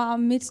vergleichbar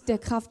mit der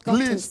Kraft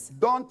Please Gottes.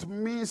 don't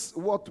miss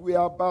what we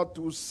are about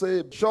to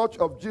say. Church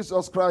of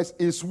Jesus Christ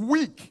is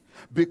weak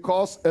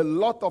because a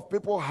lot of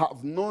people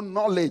have no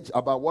knowledge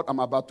about what I'm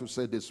about to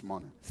say this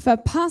morning.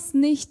 Verpass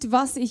nicht,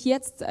 was ich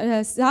jetzt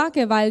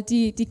sage, weil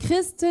die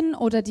Christen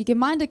oder die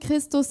Gemeinde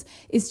Christus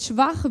ist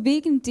schwach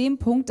wegen dem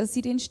Punkt, dass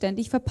sie den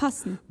ständig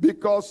verpassen.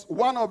 Because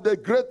one of the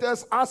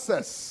greatest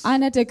assets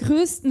Einer der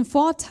größten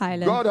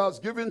Vorteile, God has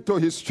given to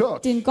his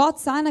church den Gott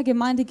seiner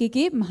Gemeinde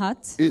gegeben hat,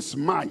 is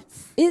might.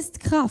 ist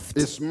Kraft.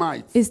 Is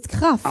might. Ist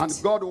Kraft.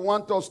 And God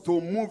wants us to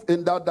move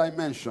in that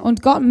dimension.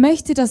 Und Gott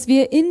möchte, dass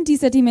wir in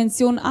dieser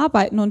Dimension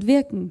arbeiten und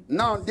wirken.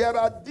 Now there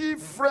are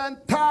different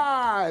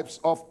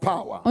types of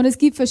power. Und es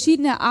gibt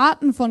verschiedene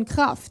Arten von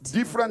Kraft.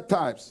 Different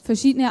types.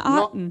 Verschiedene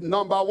Arten.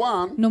 Number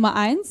one, Nummer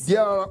 1,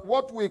 there are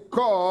what we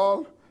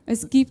call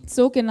es gibt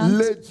sogenannte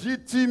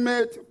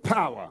legitimate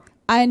power,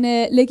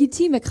 eine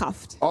legitime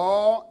Kraft.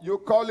 or you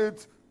call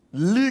it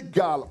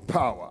legal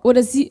power.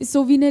 Oder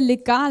so wie eine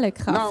legale Now,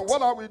 Kraft.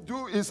 what I will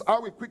do is I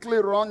will quickly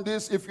run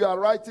this. If you are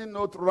writing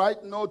note,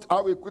 write note.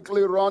 I will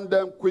quickly run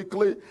them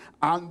quickly,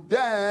 and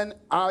then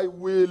I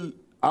will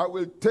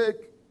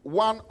take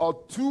one or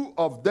two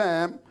of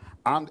them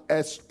and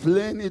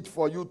explain it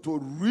for you to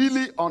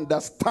really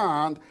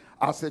understand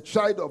as a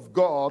child of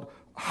God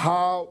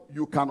how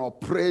you can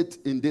operate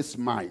in this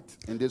might,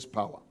 in this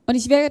power. Und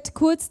ich werde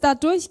kurz da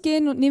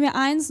durchgehen und nehme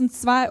 1 und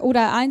 2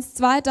 oder 1,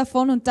 2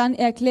 davon und dann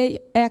erkläre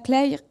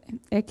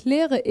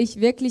ich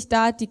wirklich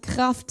da die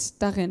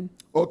Kraft darin.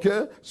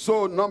 Okay,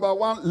 so number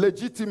one,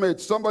 legitimate.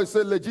 Somebody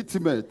say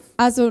legitimate.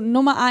 Also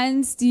Nummer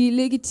 1, die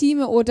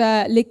legitime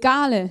oder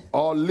legale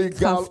Or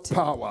legal Kraft.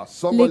 power.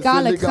 Somebody say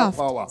legale legal Kraft.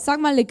 power.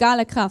 Sag mal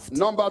legale Kraft.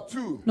 Number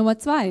two, Nummer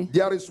 2,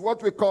 there is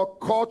what we call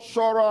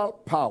cultural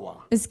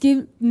power. es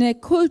gibt eine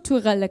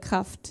kulturelle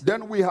Kraft.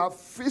 Then we have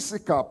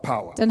physical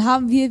power. Dann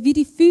haben wir wie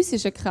die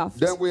physische Kraft.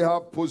 Then we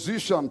have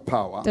position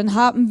power. Dann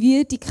haben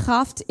wir die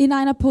Kraft in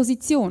einer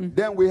Position.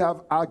 Then we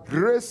have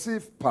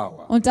aggressive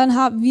power. Und dann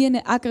haben wir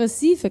eine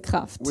aggressive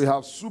Kraft. We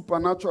have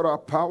supernatural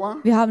power.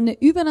 Wir haben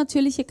eine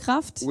übernatürliche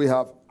Kraft. We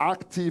have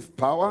active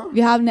power.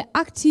 Wir haben eine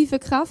aktive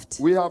Kraft.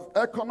 We have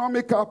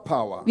economical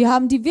power. Wir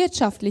haben die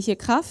wirtschaftliche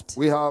Kraft.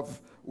 We have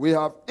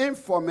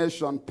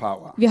information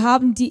power. Wir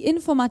haben die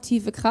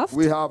informative Kraft.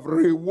 We have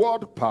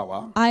reward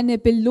power. Eine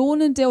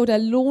belohnende oder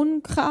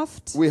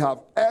Lohnkraft. We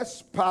have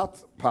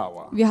expert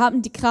power. Wir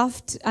haben die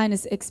Kraft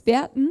eines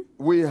Experten.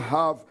 We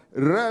have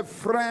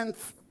reference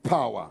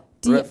power.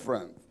 Die-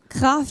 Reference.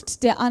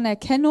 Kraft der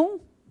Anerkennung.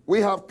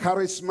 We have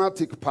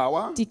charismatic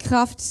power. Die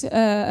Kraft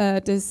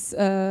des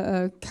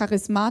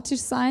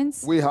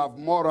Charismatischseins. We have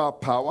moral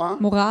power.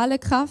 Morale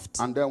Kraft.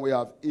 And then we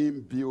have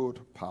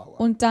inbuilt power.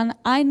 Und dann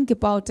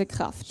eingebaute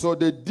Kraft. So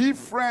the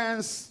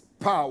difference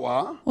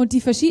power, Und die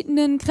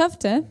verschiedenen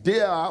Kräfte,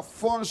 they are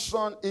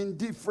function in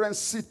different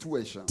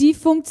situations. die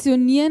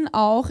funktionieren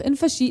auch in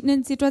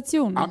verschiedenen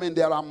Situationen. I mean,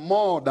 there are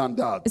more than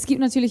that. Es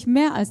gibt natürlich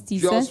mehr als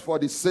diese. Just for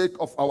the sake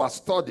of our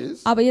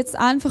studies, Aber jetzt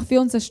einfach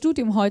für unser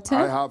Studium I heute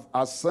have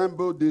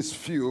assembled these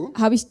few.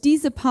 habe ich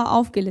diese paar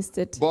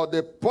aufgelistet. But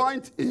the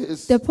point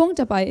is, Der Punkt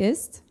dabei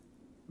ist,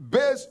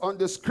 based on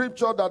the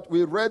scripture that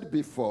we read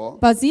before,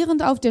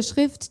 basierend auf der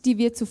Schrift, die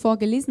wir zuvor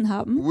gelesen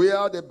haben,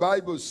 where the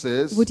Bible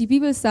says, wo die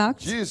Bibel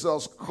sagt,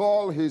 Jesus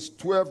called his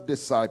 12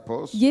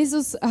 disciples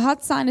Jesus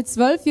hat seine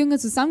 12 Jünger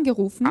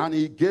zusammengerufen and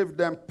he gave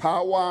them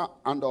power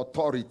and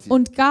authority.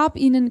 und gab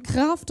ihnen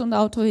Kraft und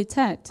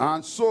Autorität.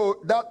 And so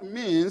that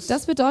means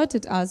Das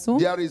bedeutet also,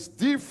 there is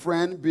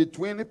difference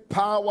between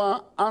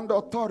power and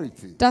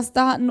authority. dass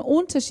da ein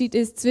Unterschied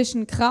ist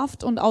zwischen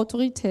Kraft und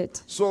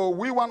Autorität. So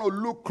we want to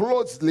look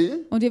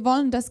closely. Und wir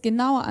wollen das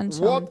genauer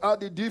anschauen. What are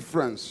the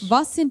difference?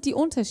 Was sind die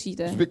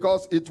Unterschiede?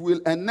 Because it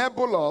will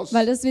enable us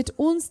Weil das wird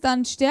uns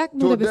dann stärken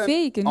to oder then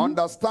befähigen,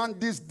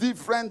 understand these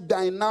different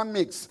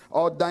dynamics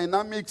or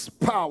dynamics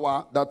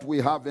power that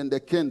we have in the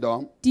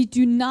kingdom. die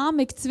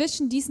Dynamik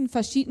zwischen diesen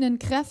verschiedenen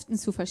Kräften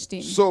zu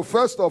verstehen. So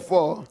first of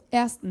all,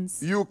 Erstens,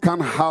 you can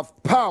have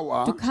du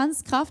power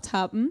kannst Kraft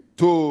haben,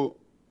 to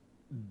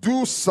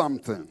do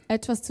something.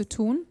 etwas zu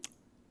tun.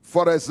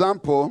 For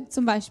example,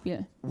 Zum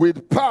Beispiel with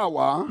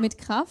power, mit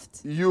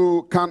Kraft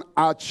you can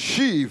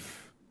achieve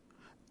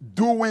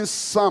doing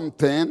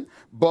something,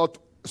 but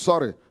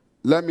sorry,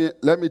 let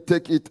me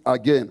take it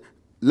again.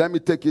 Let me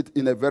take it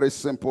in a very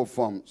simple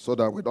form so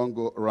that we don't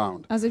go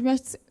around. Also ich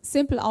möchte es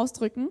simpel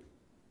ausdrücken.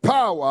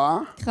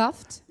 Power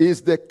Kraft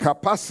is the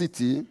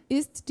capacity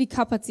ist die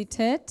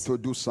Kapazität, to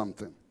do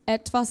something.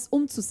 etwas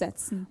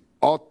umzusetzen.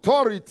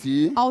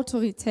 Authority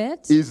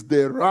Autorität is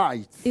the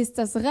right ist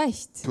das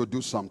Recht, to do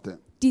something.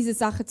 diese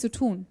Sache zu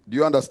tun. Do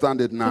you understand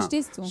it now?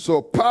 Verstehst du?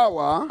 So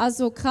power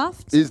Also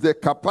Kraft is the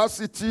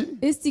capacity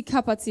ist die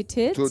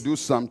Kapazität, to do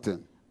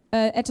something.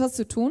 etwas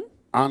zu tun.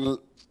 And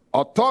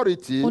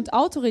authority Und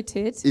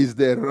Autorität is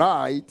the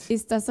right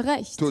ist das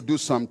Recht, to do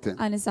something.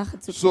 eine Sache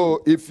zu tun. So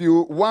if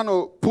you want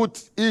to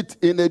put it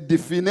in a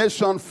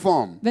definition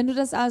form, Wenn du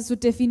das also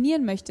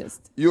definieren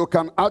möchtest, you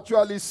can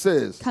actually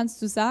say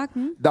kannst du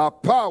sagen,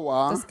 that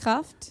power dass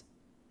Kraft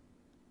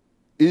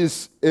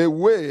is a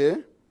way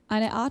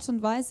eine Art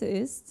und Weise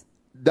ist,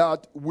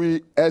 that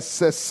we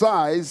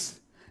exercise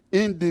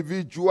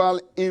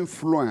individual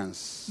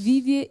influence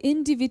wie wir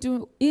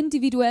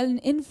individuellen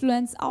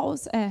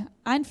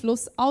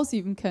Einfluss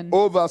ausüben können.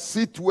 over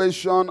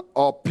situation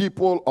or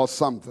people or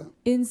something.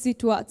 In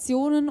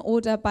Situationen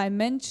oder bei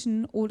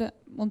Menschen oder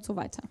und so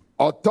weiter.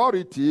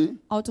 Authority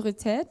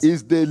Autorität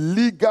is the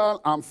legal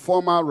and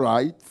formal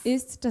right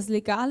ist das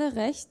legale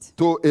Recht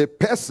to a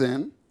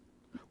person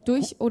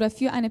durch oder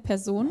für eine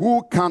Person,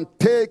 who can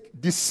take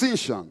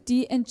decision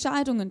die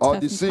Entscheidungen or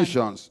treffen kann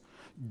decisions,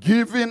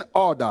 giving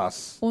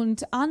orders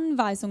und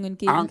Anweisungen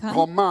geben and kann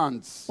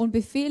commands und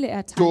Befehle to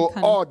erteilen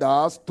kann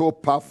others to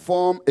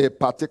perform a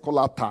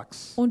particular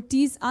task. und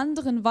dies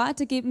anderen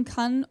weitergeben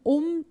kann,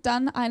 um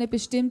dann eine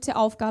bestimmte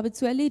Aufgabe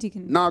zu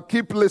erledigen. Now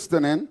keep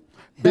listening,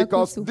 Hör gut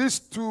because zu.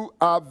 these two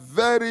are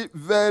very,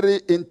 very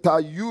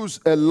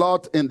interused a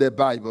lot in the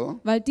Bible.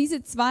 Weil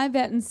diese zwei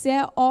werden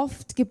sehr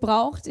oft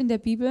gebraucht in der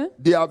Bibel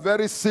They are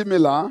very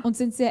similar. und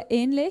sind sehr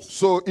ähnlich.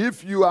 So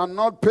if you are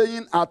not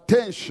paying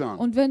attention,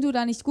 Und wenn du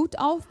da nicht gut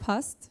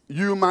aufpasst,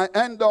 you might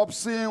end up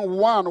seeing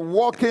one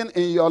working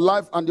in your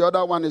life and the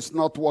other one is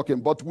not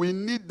working. But we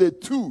need the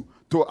two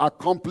to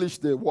accomplish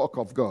the work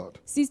of God.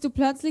 siehst du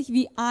plötzlich,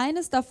 wie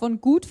eines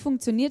davon gut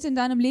funktioniert in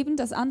deinem Leben,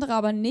 das andere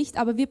aber nicht.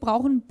 Aber wir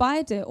brauchen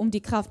beide, um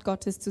die Kraft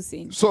Gottes zu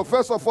sehen. So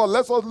first of all,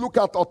 let's us look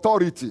at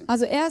authority.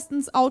 Also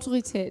erstens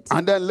Autorität.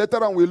 And then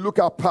later on we look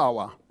at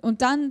power.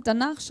 Und dann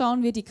danach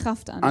schauen wir die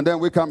Kraft an. And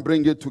then we can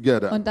bring it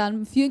together. Und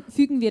dann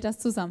fügen wir das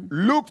zusammen.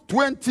 Luke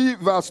 20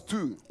 verse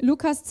 2.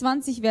 Lukas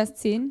 20, Vers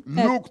 10.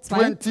 Luke 2.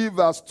 20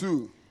 verse 2.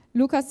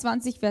 Lukas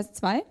 20, Vers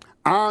 2.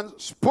 And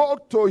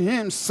spoke to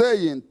him,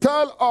 saying,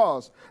 Tell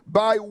us,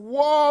 by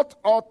what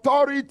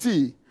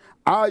authority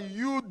are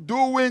you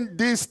doing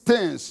these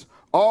things?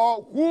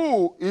 Or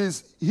who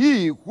is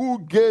he who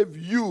gave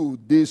you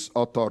this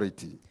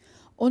authority?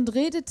 Und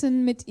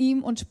redeten mit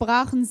ihm und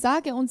sprachen,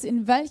 sage uns,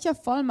 in welcher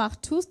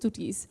Vollmacht tust du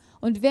dies?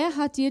 Und wer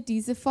hat dir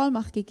diese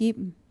Vollmacht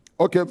gegeben?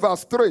 Okay,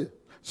 verse 3.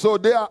 So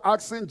they are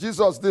asking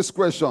Jesus this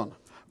question.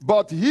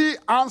 But he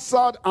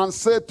answered and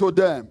said to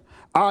them,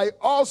 I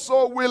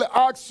also will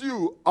ask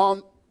you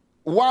on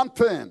one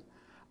thing,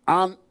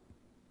 and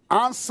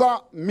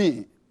answer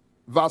me.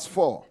 Verse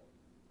 4.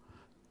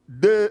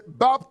 The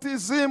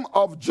baptism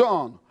of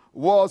John,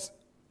 was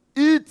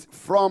it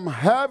from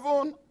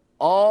heaven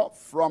or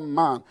from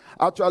man?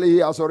 Actually, he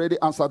has already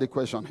answered the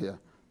question here.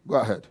 Go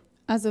ahead.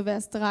 Also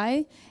Vers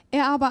 3.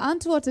 Er aber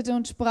antwortete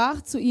und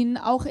sprach zu ihnen,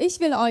 auch ich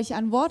will euch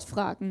ein Wort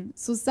fragen.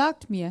 So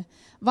sagt mir,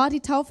 war die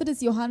Taufe des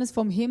Johannes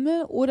vom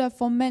Himmel oder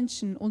vom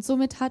Menschen? Und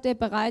somit hat er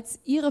bereits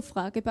ihre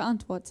Frage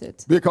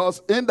beantwortet.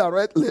 Because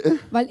indirectly,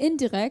 Weil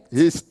indirekt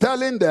he's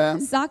telling them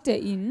sagt er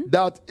ihnen,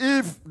 that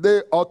if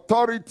the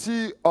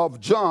authority of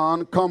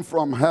John come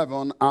from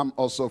heaven, I'm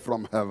also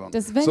from heaven.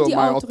 Dass wenn So die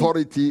my Autori-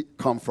 authority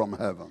come from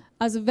heaven.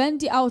 also wenn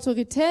die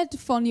Autorität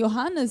von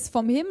Johannes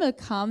vom Himmel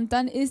kam,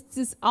 dann ist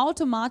es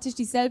automatisch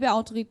dieselbe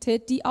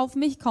Autorität, die auf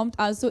mich kommt.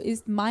 Also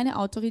ist meine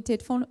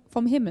Autorität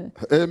vom Himmel.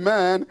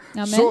 Amen.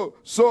 Amen.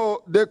 So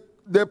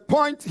the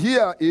point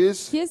here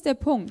is, Hier ist der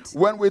Punkt.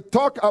 when we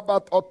talk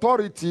about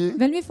authority,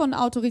 Wenn wir von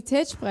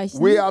Autorität sprechen,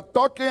 we are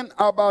talking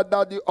about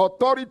that the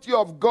authority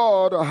of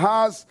God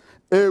has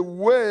a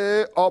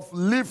way of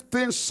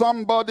lifting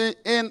somebody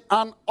in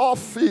an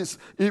office.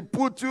 He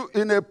put you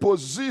in a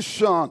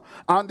position,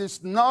 and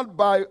it's not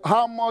by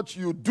how much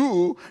you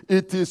do,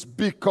 it is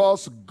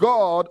because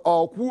God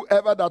or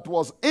whoever that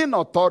was in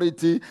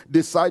authority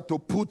decide to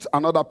put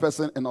another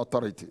person in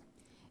authority.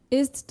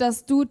 ist,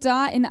 dass du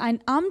da in ein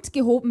Amt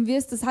gehoben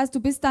wirst. Das heißt,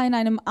 du bist da in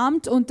einem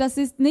Amt und das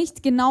ist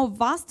nicht genau,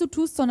 was du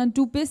tust, sondern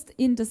du bist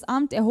in das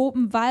Amt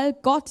erhoben, weil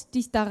Gott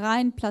dich da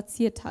rein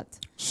platziert hat.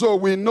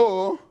 So we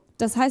know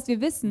Das heißt, wir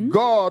wissen,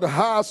 God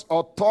has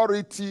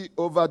authority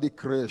over the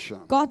creation.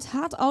 Gott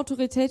hat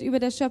Autorität über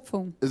der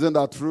Schöpfung. Isn't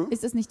that true?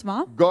 Ist es nicht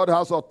wahr? God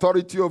has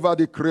authority over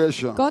the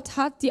creation. Gott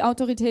hat die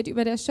Autorität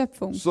über der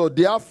Schöpfung. So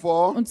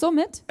therefore, Und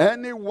somit,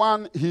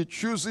 anyone he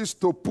chooses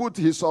to put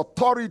his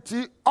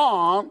authority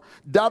on,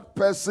 that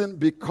person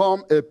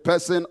become a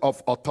person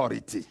of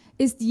authority.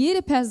 ist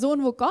jede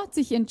Person, wo Gott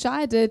sich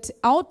entscheidet,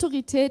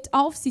 Autorität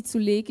auf sie zu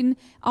legen,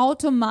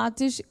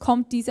 automatisch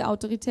kommt diese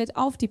Autorität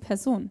auf die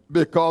Person.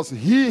 Because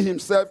he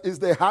himself is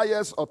the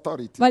highest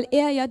authority. Weil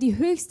er ja die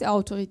höchste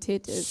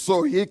Autorität ist.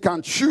 So he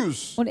can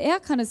choose Und er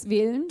kann es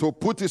wählen, to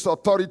put his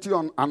authority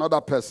on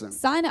another person.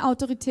 seine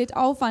Autorität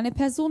auf eine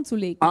Person zu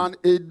legen. And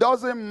it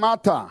doesn't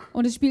matter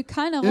Und es spielt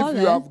keine if you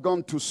Rolle, have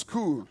gone to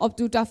school. ob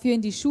du dafür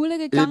in die Schule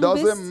It gegangen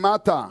doesn't bist.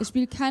 matter Es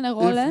spielt keine if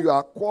you Rolle,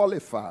 are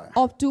qualified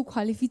ob du or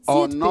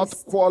qualifiziert not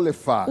bist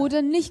qualified.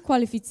 oder nicht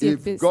qualifiziert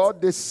If bist.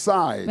 God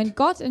decides Wenn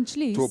Gott to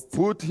entschließt,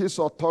 put his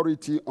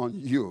authority on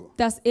you,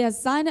 dass er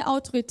seine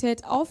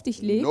Autorität auf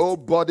dich legt,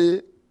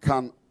 nobody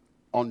can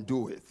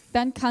undo it.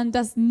 dann kann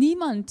das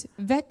niemand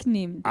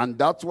wegnehmen. And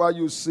that's why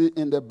you see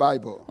in the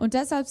Bible, Und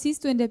deshalb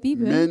siehst du in der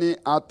Bibel many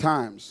are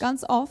times,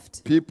 ganz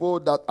oft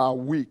people that are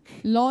weak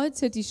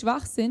Leute, die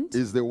schwach sind,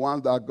 is the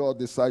one that God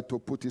decides to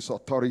put his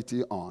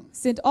authority on.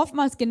 sind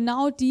oftmals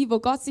genau die, wo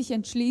Gott sich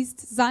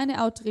entschließt, seine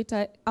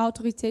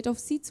Autorität auf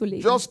sie zu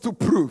legen. Just to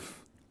prove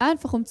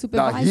Einfach um zu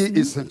that he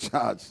is beweisen, in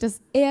charge. dass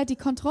er die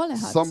Kontrolle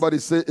hat. Somebody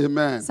say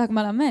amen. Sag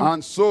mal Amen.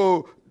 And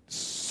so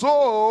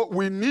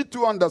we need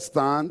to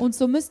understand Und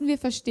so müssen wir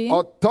verstehen,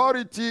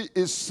 authority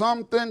is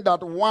something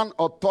that one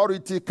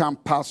authority can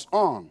pass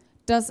on.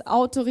 dass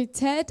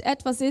Autorität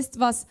etwas ist,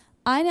 was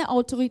eine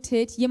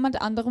Autorität jemand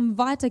anderem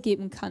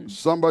weitergeben kann.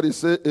 Somebody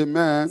say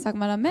amen. Sag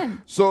mal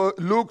Amen. So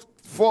Luke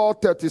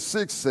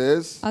 4:36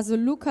 says, Also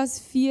Lukas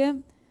 4,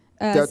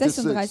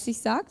 36. 36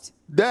 sagt,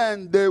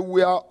 then they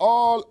were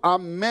all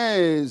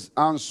amazed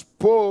and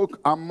spoke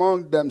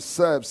among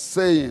themselves,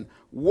 saying,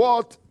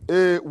 what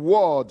a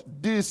word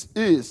this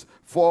is,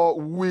 for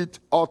with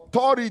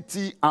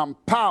authority and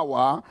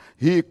power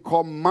he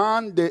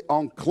command the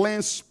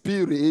unclean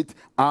spirit,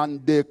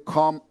 and they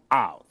come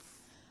out.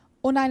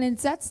 und ein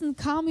Entsetzen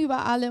kam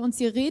über alle und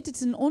sie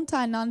redeten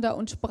untereinander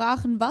und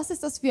sprachen, was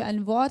ist das für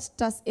ein Wort,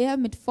 dass er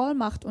mit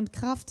Vollmacht und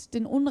Kraft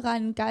den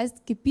unreinen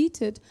Geist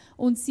gebietet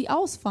und sie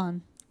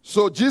ausfahren.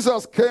 So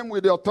Jesus came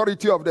with the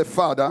authority of the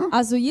Father,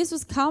 Also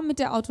Jesus kam mit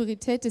der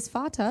Autorität des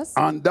Vaters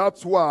and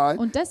that's why,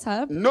 und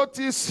deshalb,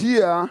 notice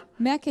here,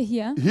 merke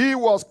hier, he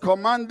was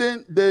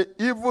commanding the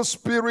evil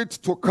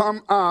spirit to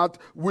come out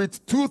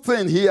with two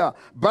things here.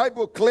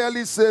 Bible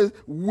clearly says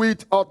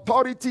with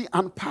authority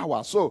and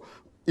power. So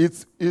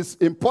it's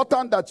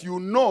important that you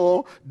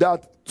know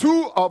that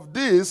two of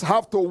these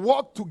have to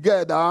work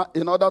together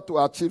in order to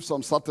achieve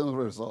some certain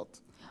result.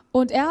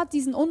 und er hat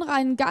diesen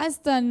unreinen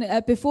Geistern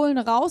befohlen,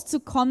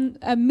 rauszukommen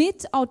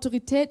mit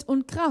Autorität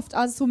und Kraft.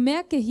 Also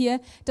merke hier,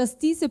 dass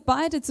diese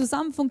beide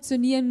zusammen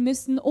funktionieren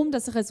müssen, um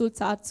das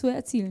Resultat zu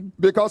erzielen.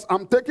 Because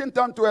I'm taking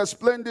time to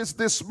explain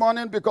this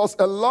morning because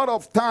a lot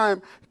of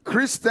time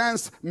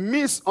Christians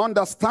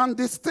misunderstand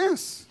these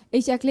things.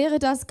 Ich erkläre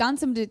das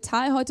ganz im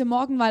Detail heute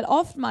Morgen, weil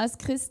oftmals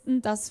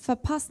Christen das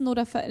verpassen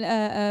oder nicht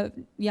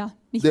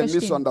They verstehen.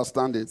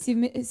 misunderstand it.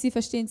 Sie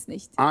verstehen es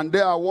nicht. And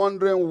they are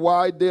wondering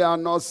why they are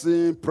not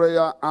seeing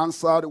prayer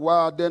answered, why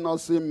are they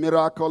not seeing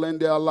miracle in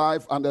their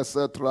life, and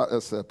etc.,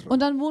 etc.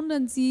 Und dann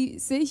wundern sie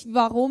sich,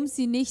 warum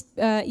sie nicht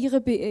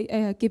ihre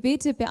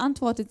Gebete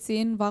beantwortet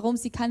sehen, warum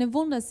sie keine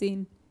Wunder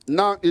sehen.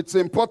 Now, it's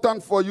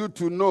important for you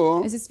to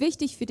know Es ist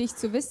wichtig für dich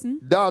zu wissen,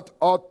 that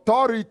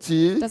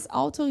authority, dass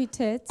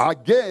Autorität,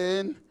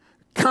 again,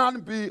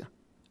 can be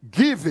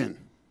given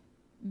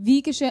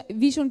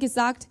wie schon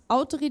gesagt,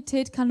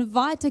 Autorität kann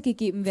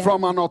weitergegeben werden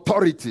from an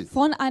authority.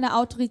 von einer So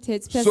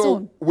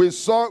Autoritätsperson. we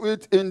saw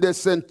it in the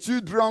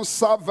centurion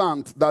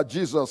servant that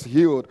Jesus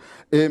healed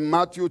in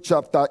Matthew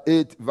chapter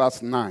 8,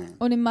 verse 9.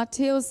 Und in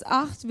Matthäus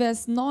 8,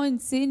 Vers 9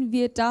 sehen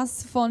wir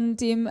das von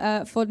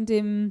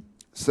dem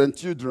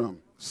Centurion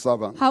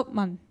servant.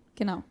 Hauptmann.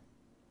 Genau.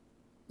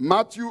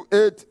 Matthew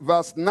 8,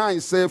 verse 9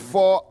 says,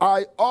 for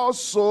I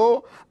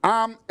also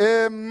am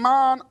a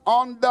man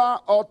under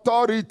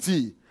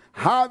authority,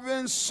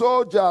 having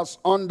soldiers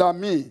under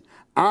me.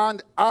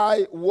 And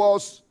I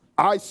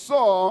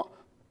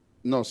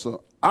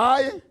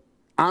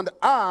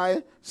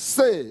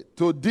say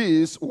to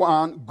this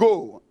one,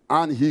 go,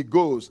 and he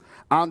goes.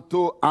 And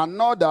to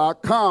another,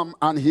 come,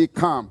 and he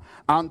come.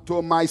 And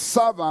to my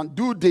servant,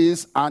 do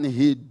this, and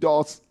he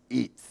does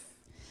it.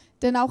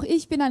 Denn auch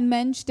ich bin ein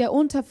Mensch, der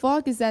unter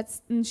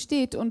Vorgesetzten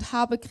steht und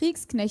habe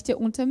Kriegsknechte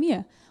unter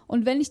mir.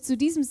 Und wenn ich zu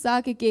diesem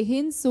sage, geh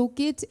hin, so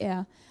geht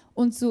er.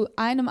 Und zu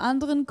einem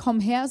anderen, komm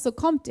her, so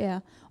kommt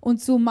er.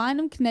 Und zu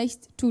meinem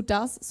Knecht, tu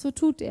das, so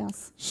tut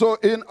er's. So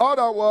in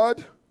other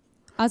words,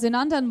 Also in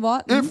anderen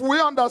Worten, if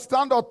we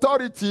understand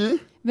authority,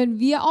 wenn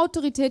wir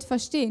Autorität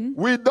verstehen,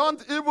 we don't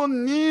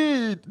even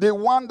need the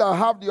one that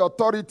have the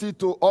authority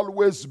to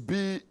always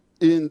be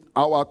in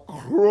our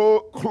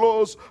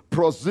close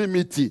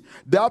proximity.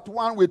 That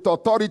one with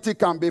authority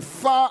can be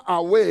far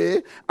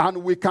away, and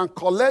we can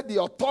collect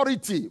the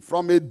authority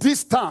from a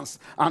distance,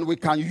 and we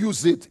can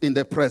use it in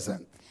the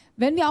present.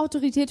 wenn wir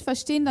Autorität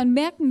verstehen, dann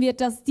merken wir,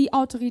 dass die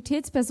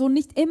Autoritätsperson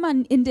nicht immer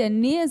in der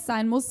Nähe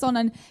sein muss,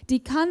 sondern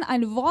die kann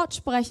ein Wort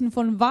sprechen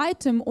von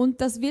weitem und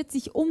das wird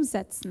sich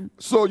umsetzen.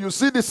 So you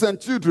see the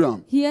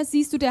centurion. Hier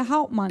siehst du der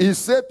Hauptmann. He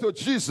said to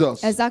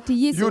Jesus, Er sagte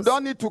you Jesus,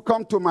 don't need to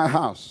come to my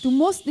house. du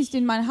musst nicht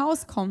in mein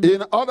Haus kommen.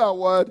 In other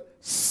words,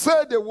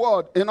 say the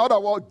word. In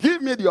other words,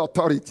 give me the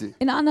authority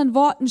In anderen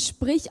Worten,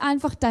 sprich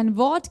einfach dein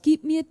Wort,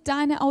 gib mir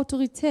deine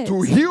Autorität,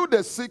 to heal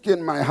the sick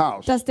in my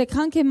house. dass der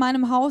Kranke in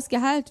meinem Haus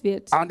geheilt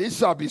wird. And it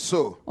shall be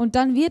so. Und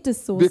dann wird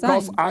es so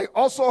Because sein, I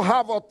also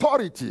have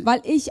authority.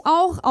 weil ich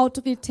auch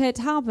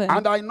Autorität habe.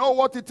 And I know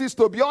what it is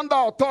to be under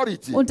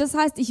authority. Und das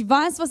heißt, ich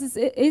weiß, was es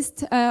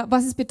ist,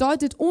 was es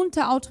bedeutet,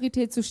 unter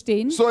Autorität zu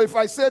stehen. So if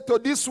I say to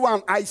this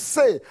one, I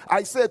say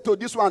to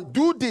this one,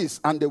 do this,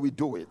 and they will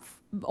do it.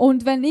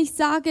 Und wenn ich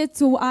sage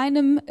zu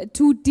einem,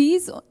 tu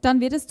dies, dann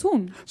wird es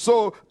tun.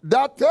 So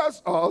that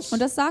tells us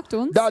Und das sagt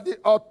uns, that the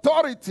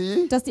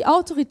authority dass die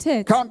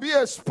Autorität can be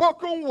a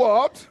spoken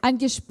word ein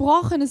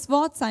gesprochenes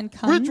Wort sein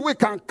which kann, we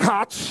can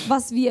catch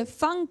was wir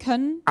fangen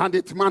können and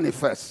it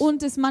manifests.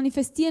 und es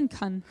manifestieren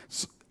kann.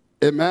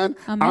 Amen.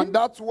 Amen. And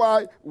that's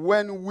why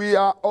when we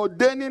are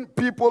ordaining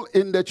people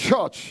in the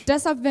church,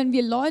 Deshalb, wenn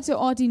wir Leute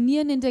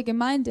ordinieren in der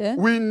Gemeinde,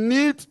 we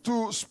need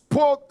to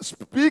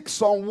speak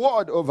some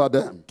word over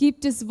them.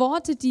 gibt es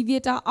Worte, die wir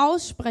da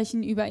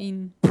aussprechen über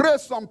ihn. Pray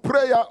some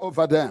prayer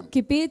over them.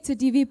 Gebete,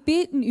 die wir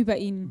beten über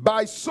ihn.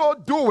 By so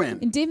doing,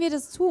 Indem wir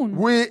das tun,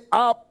 we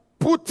are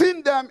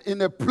putting them in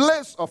a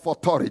place of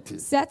authority.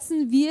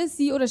 setzen wir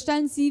sie oder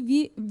stellen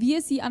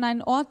wir sie an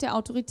einen Ort der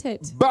Autorität.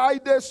 By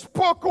the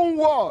spoken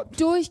word,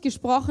 Durch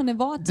gesprochene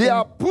they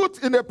are Worte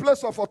put in a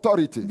place of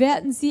authority.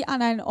 werden sie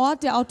an einen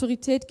Ort der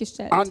Autorität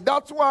gestellt. And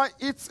that's why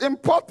it's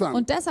important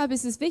Und deshalb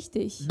ist es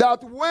wichtig,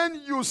 that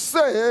when you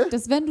say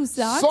dass wenn du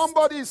sagst,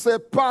 somebody is a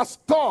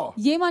pastor,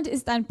 jemand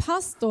ist ein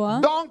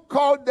Pastor, don't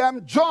call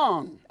them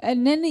John.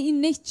 nenne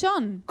ihn nicht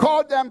John,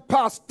 Call them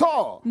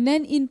pastor.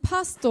 nenn ihn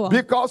Pastor.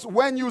 Because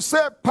when you say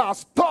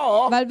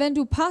pastor, Weil wenn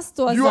du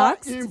Pastor you are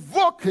sagst,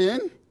 invoking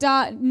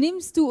da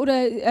nimmst du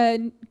oder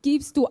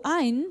gibst du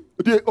ein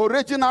the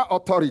original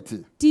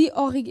authority.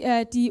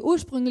 die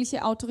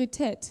ursprüngliche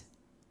Autorität.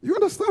 You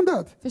understand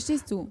that?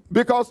 Verstehst du?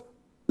 Because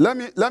let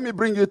me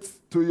bring it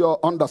to your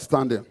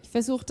understanding. Ich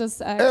versuche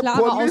das A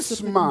klarer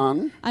auszudrücken.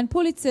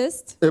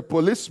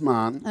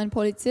 policeman, Ein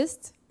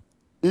Polizist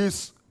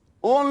is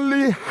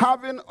only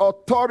having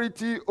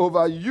authority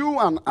over you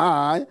and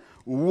I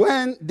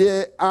when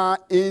they are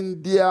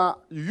in their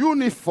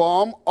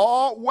uniform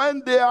or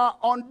when they are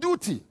on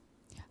duty.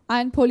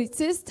 Ein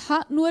Polizist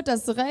hat nur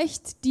das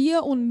Recht,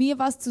 dir und mir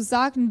was zu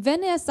sagen,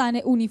 wenn er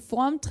seine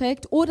Uniform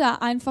trägt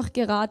oder einfach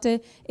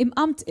gerade im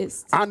Amt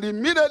ist. And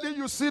immediately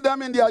you see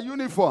them in their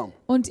uniform,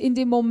 Und in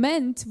dem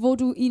Moment, wo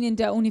du ihn in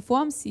der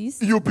Uniform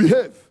siehst, you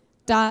behave.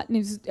 da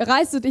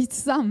reißt du dich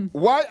zusammen.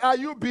 Why are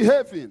you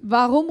behaving?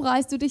 Warum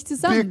reißt du dich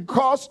zusammen?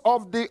 Because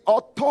of the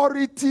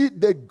authority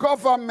the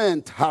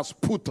government has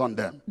put on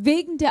them.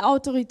 Wegen der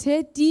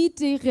Autorität, die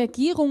die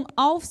Regierung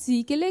auf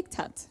sie gelegt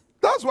hat.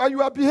 That's why you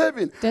are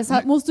behaving.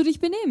 Deshalb musst du dich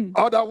benehmen.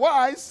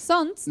 Otherwise,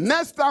 Sonst,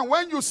 next time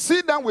when you see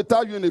them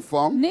without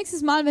uniform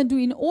nächstes Mal, wenn du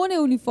ihn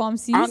ohne Uniform and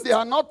siehst they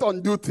are not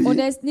on duty, und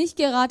er ist nicht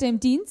gerade im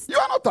Dienst, you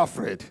are not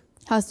afraid.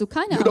 hast du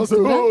keine You don't Angst, say,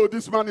 oder? oh,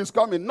 this man is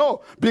coming. No,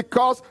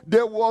 because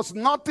there was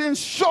nothing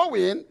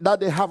showing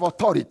that they have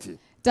authority.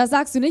 Da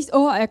sagst du nicht,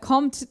 oh, er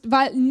kommt,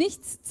 weil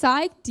nichts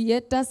zeigt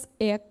dir, dass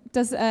er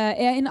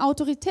in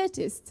Autorität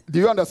ist. Do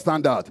you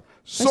understand that?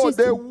 So Verstehst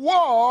the du?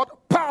 word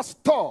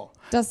pastor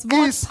Das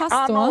Wort is an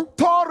Pastor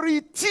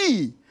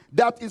authority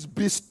that is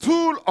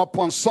bestowed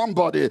upon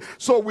somebody.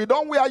 So we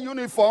don't wear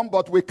uniform,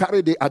 but we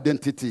carry the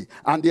identity.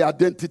 And the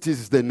identity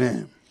is the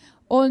name.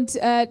 und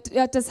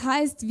das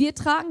heißt, wir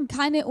tragen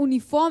keine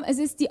Uniform, es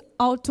ist die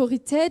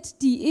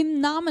Autorität, die im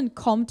Namen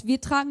kommt.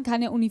 Wir tragen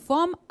keine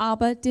Uniform,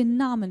 aber den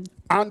Namen.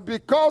 And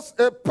because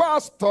a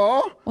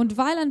pastor, Und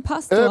weil ein a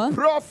Pastor,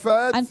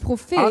 prophet, ein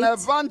Prophet, an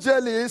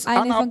evangelist, ein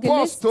an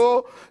Evangelist,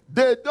 apostle,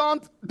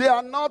 they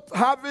are not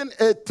having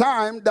a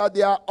time that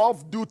they are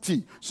off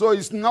duty. So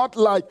it's not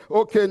like,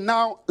 okay,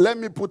 now let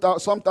me put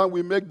out, sometimes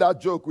we make that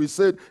joke. We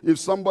said, if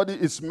somebody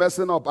is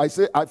messing up, I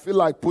say, I feel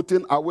like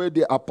putting away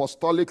the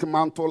apostolic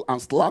mantle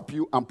and slap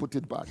you and put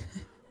it back.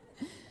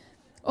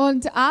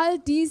 Und all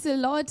diese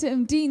Leute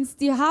im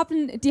Dienst, die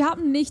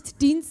haben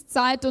nicht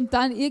Dienstzeit und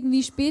dann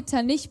irgendwie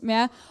später nicht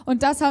mehr.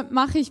 Und deshalb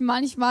mache ich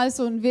manchmal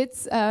so einen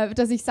Witz,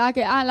 dass ich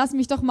sage, lass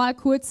mich doch mal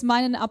kurz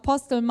meinen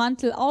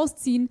Apostelmantel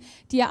ausziehen,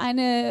 dir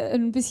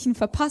ein bisschen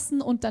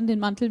verpassen und dann den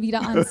Mantel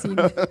wieder anziehen.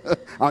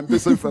 Ein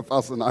bisschen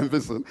verpassen, ein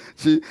bisschen.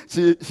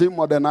 She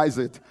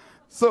modernize it.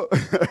 So,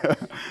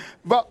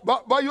 but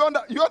you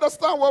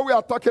understand what we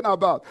are talking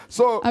about.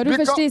 So, Aber du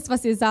verstehst,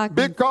 was wir sagen.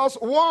 because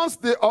once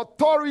the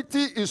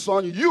authority is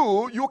on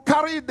you, you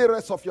carry the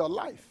rest of your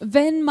life.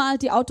 Wenn mal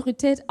die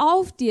Autorität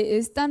auf dir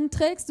ist, dann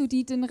trägst du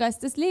die den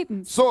Rest des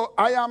Lebens. So,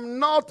 I am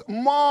not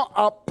more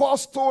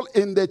apostle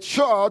in the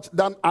church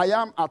than I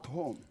am at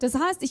home. Das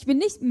heißt, ich bin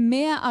nicht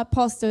mehr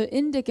Apostel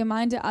in der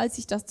Gemeinde, als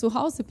ich das zu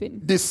Hause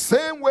bin. The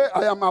same way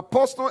I am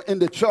apostle in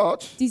the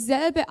church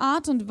Dieselbe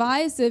Art und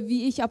Weise,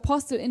 wie ich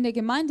Apostel in der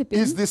Gemeinde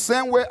is bin, the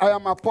same way I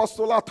am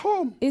apostle at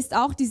home. ist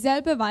auch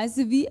dieselbe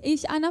Weise, wie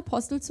ich ein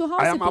Apostel zu I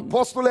Hause am bin.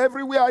 apostle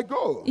everywhere I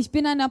go. Ich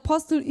bin ein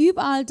Apostel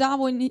überall da,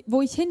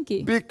 wo ich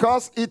hingehe,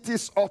 Because it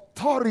is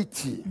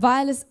authority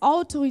weil es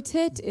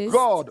Autorität ist,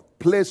 God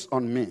placed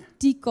on me.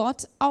 die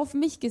Gott auf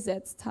mich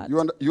gesetzt hat.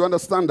 You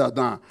understand that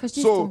now?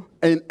 Verstehst So,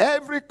 in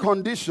every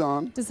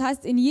condition, Das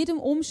heißt, in jedem I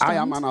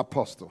am an Umstand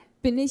apostle.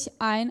 bin ich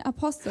ein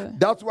Apostel.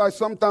 That's why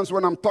sometimes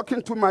when I'm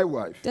talking to my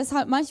wife,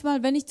 Deshalb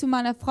manchmal, wenn ich zu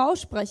meiner Frau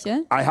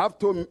spreche, I have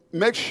to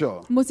make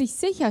sure muss ich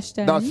that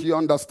sicherstellen, she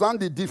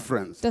understands the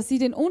difference. dass sie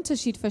den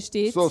Unterschied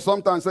versteht. So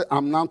sometimes I say,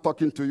 I'm now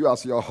talking to you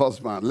as your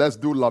husband. Let's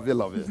do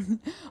lovey-lovey.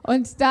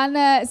 Und dann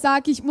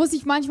muss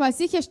ich manchmal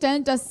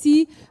sicherstellen, dass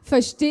sie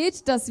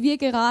versteht, dass wir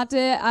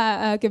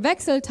gerade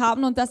gewechselt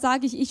haben. Und da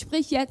sage ich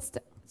sprich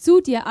jetzt zu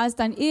dir als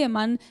dein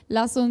Ehemann,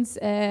 lass uns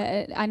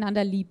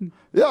einander lieben.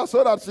 Yeah,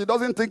 so that she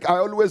doesn't think I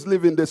always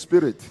live in the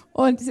spirit.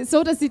 Und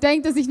so, dass sie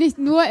denkt, dass ich nicht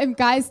nur im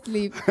Geist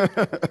lebe.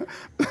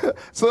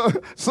 So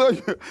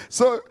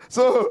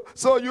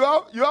you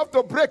have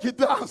to break it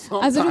down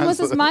sometimes. Also du musst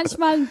es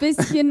manchmal ein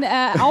bisschen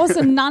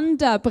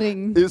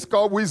auseinanderbringen. It's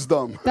called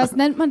wisdom. Das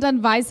nennt man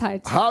dann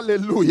Weisheit.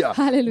 Hallelujah.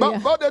 Halleluja.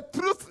 But the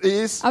truth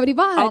is, Aber die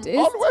Wahrheit I'm ist,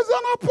 always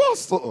an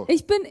apostle.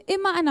 ich bin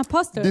immer ein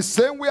Apostel. The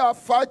same way I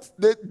fight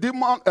the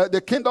demon,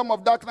 the kingdom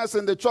of darkness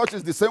in the church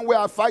is the same way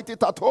I fight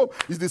it at home.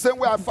 It's the same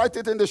way I fight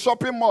it in the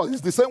shopping mall.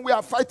 It's the same way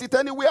I fight it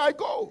anywhere I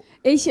go.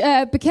 Ich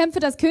bekämpfe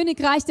das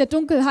Königreich der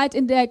Dunkelheit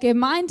in der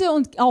Gemeinde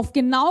und auf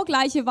genau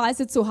gleiche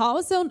Weise zu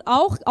Hause und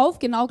auch auf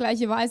genau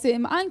gleiche Weise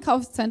im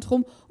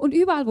Einkaufszentrum und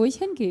überall, wo ich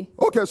hingehe.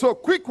 Okay, so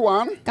quick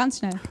one. Ganz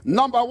schnell.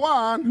 Number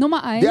one,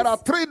 Nummer 1. there are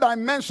 3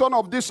 dimensions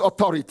of this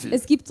authority.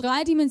 Es gibt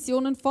 3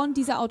 Dimensionen von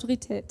dieser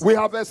Autorität. We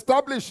have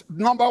established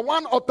number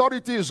 1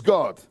 authority is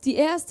God. Die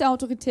erste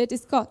Autorität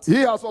ist Gott.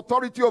 He has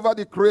authority over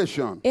the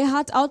creation. Er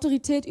hat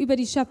Autorität über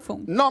die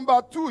Schöpfung.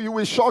 Number 2, you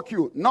will shock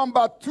you.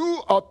 Number 2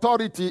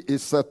 authority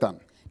is Satan.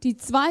 Die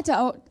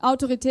zweite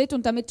Autorität,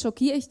 und damit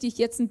schockiere ich dich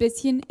jetzt ein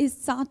bisschen,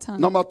 ist Satan.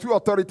 Number 2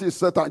 authority is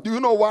Satan. Do you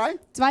know why?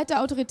 Zweite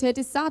Autorität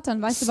ist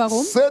Satan. Weißt du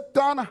warum?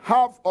 Satan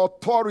have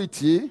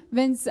authority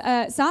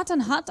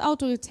Satan hat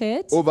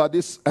Autorität over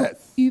this earth.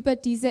 über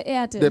diese The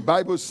Erde.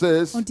 Bible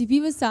says Und die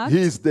Bibel sagt, he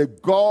is the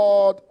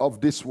God of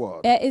this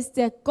world. er ist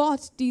der Gott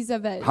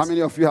dieser Welt. How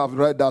many of you have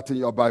read that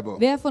in your Bible?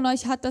 Wer von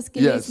euch hat das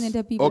gelesen in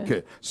der Bibel?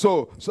 Okay.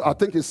 So I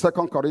think it's 2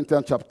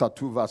 Corinthians chapter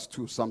 2 verse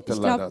 2, something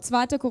Ich like glaube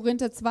that. 2.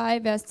 Korinther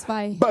 2, Vers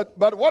 2.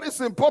 But what is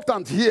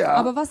important here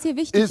Aber was hier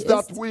wichtig is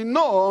that ist, we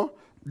know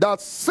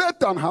that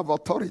Satan have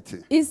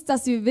authority. ist,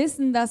 dass wir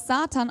wissen, dass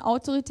Satan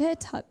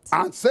Autorität hat.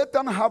 And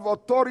Satan have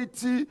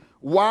authority.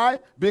 Why?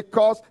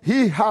 Because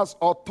he has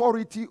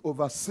authority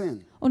over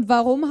sin. Und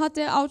warum hat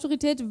er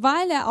Autorität?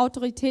 Weil er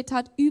Autorität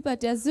hat über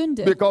der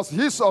Sünde. Because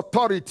his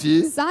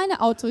authority Seine is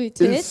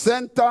Autorität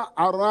centered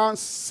around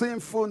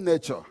sinful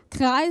nature.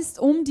 kreist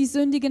um die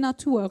sündige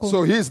Natur rum.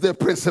 So he's the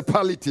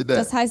principality there.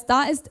 Das heißt,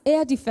 da ist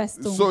er die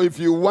Festung. So if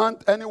you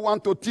want anyone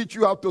to teach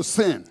you how to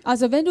sin,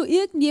 Also wenn du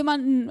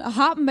irgendjemanden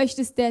haben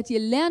möchtest, der dir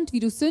lernt, wie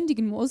du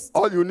sündigen musst,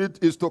 all you need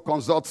is to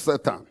consult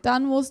Satan.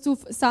 dann musst du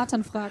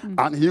Satan fragen.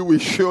 And he will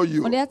show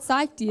you Und er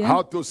zeigt dir,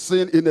 how to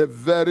sin in a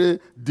very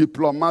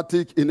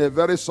diplomatic, in a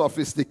very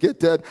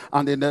sophisticated,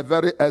 and in a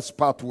very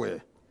expert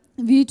way.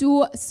 wie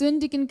du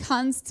sündigen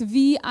kannst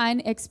wie ein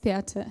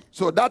Experte.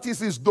 So that is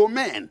his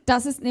domain.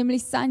 Das ist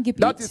nämlich sein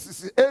Gebiet. That is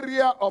his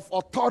area of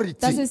authority.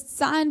 Das ist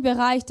sein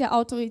Bereich der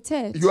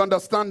Autorität. You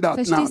understand that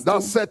now? Verstehst du?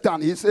 That's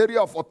Satan. His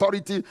area of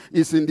authority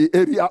is in the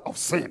area of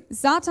sin.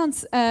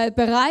 Satans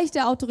Bereich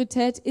der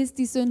Autorität ist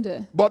die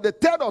Sünde. But the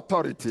third Die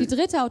authority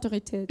dritte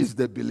Autorität is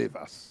the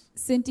believers,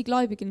 sind die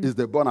Gläubigen, is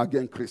the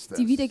born-again die Christians.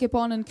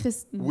 wiedergeborenen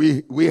Christen.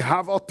 We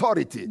have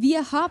authority.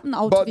 Wir haben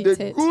But the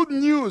Autorität. good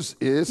news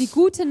Die is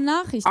gute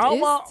Nachricht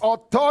our ist,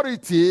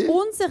 authority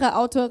unsere did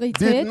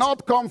Autorität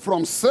not come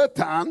from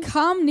Satan,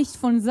 kam nicht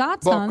von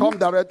but Satan, come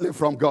directly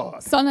from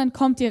God. sondern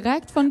kommt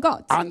direkt von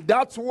Gott. And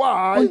that's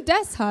why Und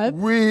deshalb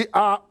we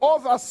are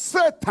over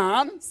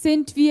Satan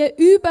sind wir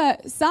über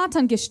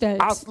Satan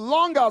gestellt, as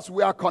long as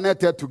we are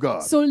connected to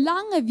God.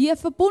 solange wir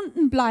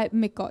verbunden bleiben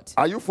mit Gott.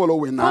 Are you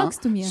following now?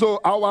 Folgst du mir? So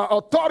our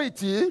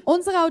authority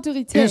Unsere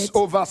Autorität is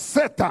over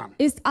Satan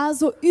ist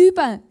also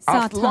über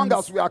as long Satan,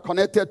 as we are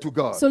connected to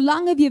God.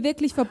 solange wir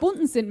wirklich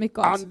verbunden sind mit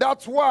Gott. And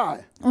that's why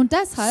Und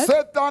deshalb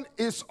Satan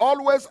is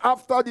always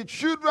after the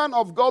children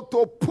of God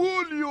to pull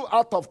you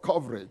out of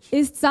coverage.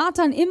 ist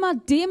Satan immer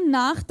dem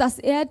nach, dass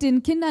er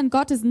den Kindern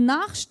Gottes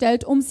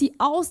nachstellt, um sie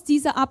aus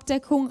dieser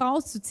Abdeckung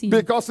rauszuziehen.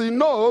 Because he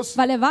knows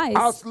Weil er weiß,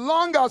 as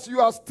long as you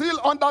are still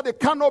under the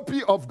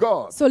canopy of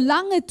God,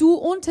 solange du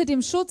unter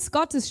dem Schutz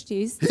Gottes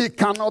stehst, he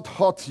cannot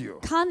hurt you.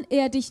 kann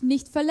er dich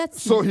nicht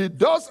verletzen. So he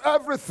does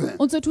everything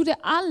Und so tut er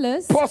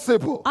alles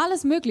possible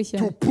Mögliche,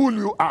 to pull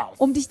you out.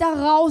 um dich da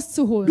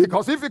rauszuholen.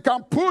 Because if he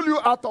can pull you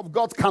out of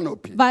God's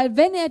canopy, Weil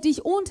wenn er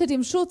dich unter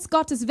dem Schutz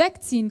Gottes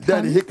wegziehen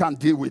then kann, he can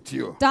deal with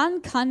you.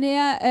 dann kann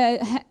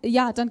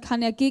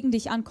er gegen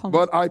dich ankommen.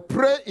 But I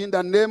pray in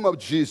the name of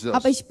Jesus,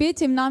 Aber ich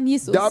bete im Namen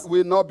Jesus, that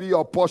will not be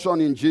your portion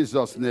in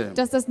Jesus' name.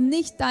 dass das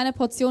nicht deine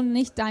Portion,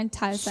 nicht dein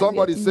Teil sein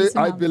Somebody wird. in say, Jesu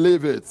I Namen.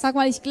 believe it. Sag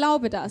mal, ich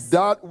glaube das.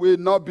 That will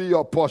not be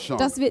your portion.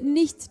 Das wird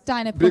nicht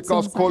deine Portion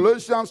Because sein.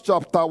 Colossians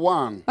chapter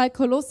 1, Bei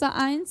Kolosser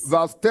 1,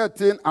 verse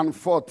 13 and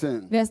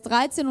 14. Vers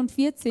 13 und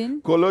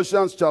 14,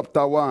 Colossians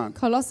chapter 1,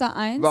 Kolosser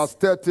 1, verse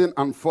 13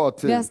 and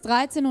 14. Vers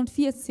 13 und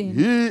 14.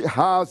 He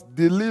has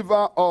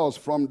delivered us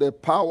from the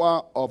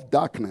power of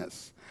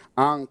darkness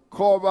and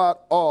covered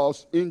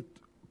us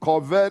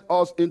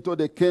into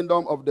the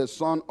kingdom of the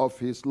Son of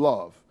his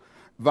love.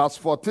 Verse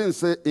 14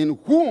 says, in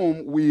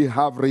whom we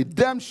have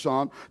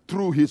redemption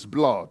through his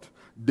blood,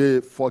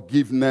 the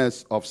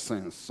forgiveness of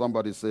sins.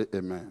 Somebody say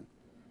amen.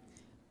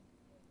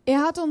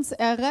 Er hat uns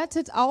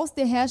errettet aus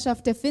der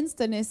Herrschaft der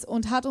Finsternis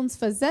und hat uns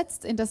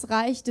versetzt in das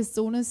Reich des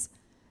Sohnes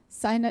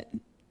seiner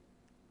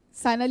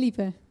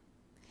Liebe,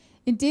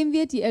 indem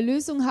wir die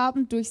Erlösung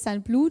haben durch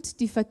sein Blut,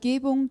 die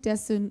Vergebung der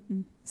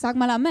Sünden. Sag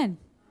mal Amen.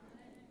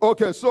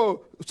 Okay,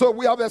 so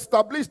we have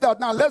established that.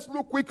 Now let's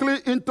look quickly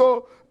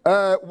into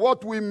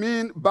what we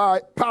mean by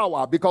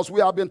power, because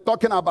we have been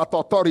talking about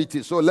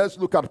authority. So let's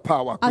look at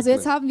power quickly. Also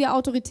jetzt haben wir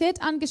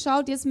Autorität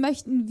angeschaut, jetzt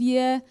möchten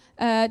wir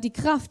die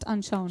Kraft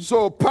anschauen.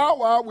 So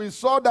power, we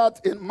saw that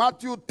in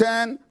Matthew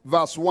 10,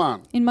 verse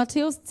 1. In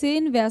Matthäus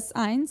 10, Vers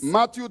 1,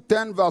 Matthew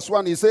 10, verse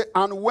 1, he said,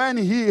 and when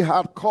he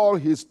had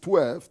called his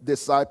 12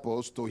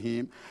 disciples to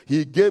him,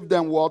 he gave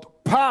them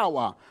what?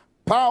 Power.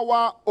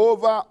 Power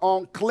over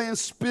unclean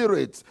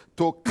spirits,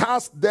 to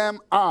cast them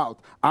out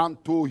and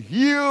to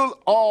heal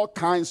all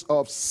kinds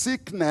of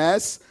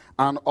sickness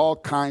and all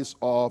kinds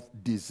of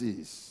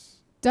disease.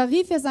 Da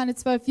rief er seine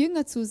 12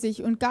 Jünger zu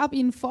sich und gab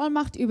ihnen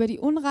Vollmacht über die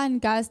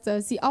unreinen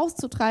Geister, sie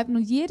auszutreiben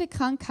und jede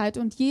Krankheit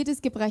und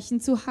jedes Gebrechen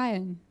zu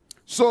heilen.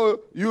 So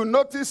you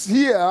notice Da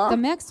here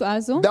merkst du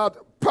also, that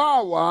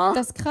power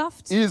dass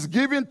Kraft is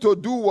given to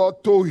do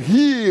what? To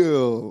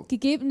heal.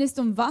 gegeben ist,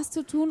 um was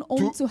zu tun,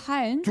 um zu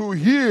heilen, To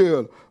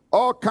heal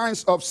all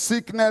kinds of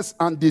sickness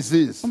and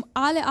disease. um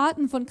alle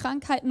Arten von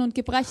Krankheiten und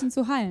Gebrechen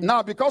zu heilen.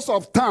 Now, because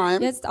of time,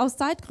 Jetzt aus I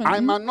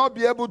Zeitgründen might not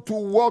be able to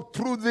walk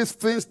through these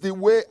things the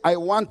way I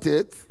want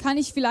it. kann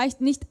ich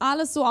vielleicht nicht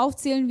alles so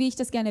aufzählen, wie ich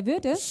das gerne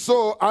würde.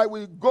 So I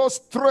will go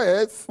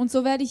straight Und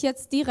so werde ich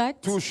jetzt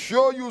direkt to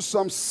show you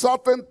some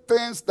certain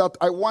things that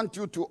I want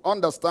you to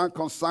understand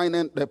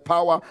concerning the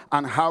power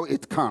and how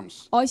it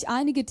comes. euch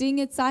einige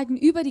Dinge zeigen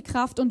über die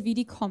Kraft und wie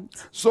die kommt.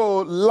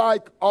 So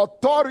like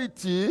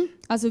authority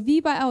Also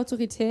wie bei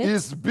Autorität,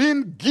 is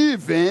being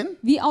given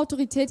wie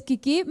Autorität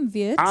gegeben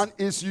wird and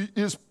is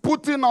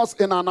putting us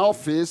in an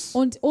office,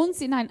 und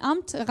uns in ein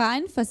Amt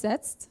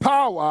reinversetzt,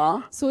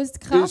 power so ist is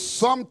Kraft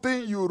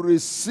something you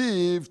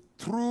receive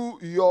through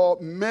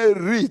your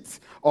merit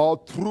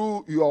or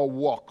through your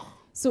work.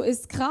 So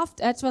ist Kraft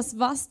etwas,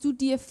 was du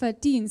dir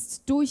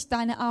verdienst durch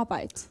deine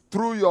Arbeit.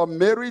 Through your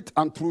merit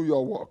and through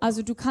your work.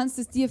 Also du kannst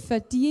es dir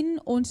verdienen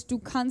und du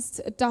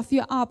kannst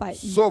dafür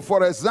arbeiten. So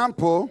for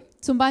example,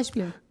 Zum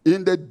Beispiel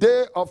in the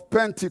day of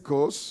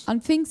Pentecost, an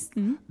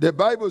Pfingsten the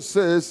Bible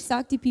says,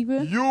 sagt die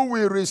Bibel, you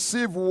will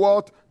receive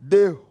what?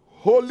 The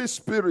Holy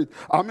Spirit.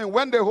 I mean,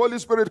 when the Holy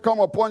Spirit come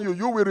upon you,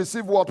 you will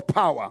receive what?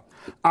 Power.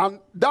 And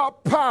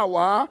that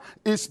power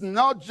is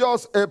not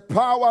just a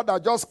power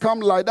that just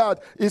come like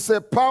that. It's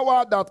a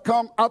power that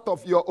come out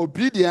of your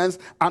obedience.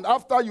 And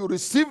after you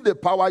receive the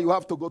power, you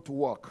have to go to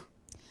work.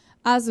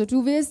 also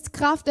du wirst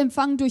Kraft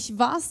empfangen durch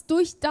was?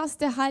 Durch das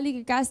der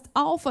Heilige Geist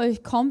auf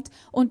euch kommt.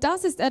 Und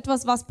das ist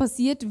etwas, was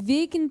passiert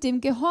wegen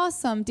dem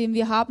Gehorsam, den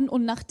wir haben.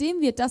 Und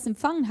nachdem wir das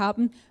empfangen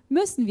haben,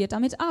 müssen wir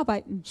damit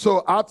arbeiten.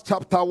 So Acts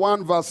chapter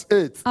 1 verse 8.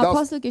 That's the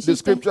Apostelgeschichte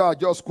scripture I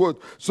just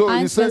quote. So he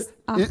 1 said,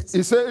 Vers 8.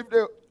 he said,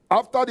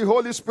 after the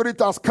Holy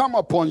Spirit has come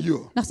upon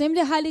you, Nachdem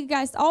der Heilige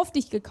Geist auf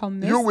dich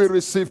gekommen you will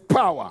ist, receive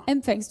power.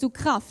 empfängst du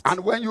Kraft.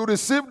 And when you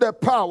receive the Und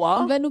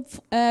power, wenn du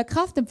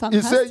Kraft he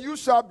empfangen said, hast, you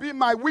shall be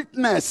my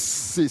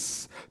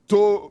witnesses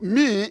to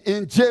me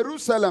in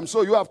Jerusalem.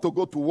 So you have to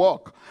go to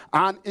work.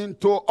 And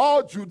into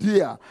all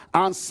Judea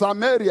and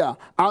Samaria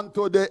and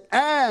to the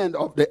end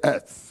of the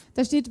earth.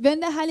 da steht, wenn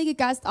der Heilige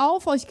Geist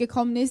auf euch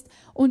gekommen ist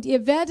Und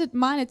ihr werdet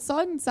meine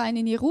Zeugen sein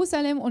in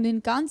Jerusalem und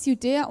in ganz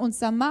Judäa und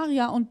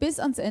Samaria und bis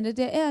ans Ende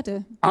der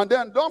Erde. And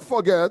then don't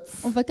forget,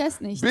 Und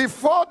vergesst nicht,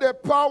 before the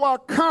power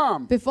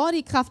come, bevor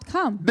die Kraft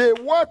kam, they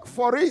work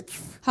for it.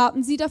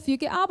 haben sie dafür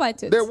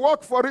gearbeitet. They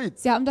work for it.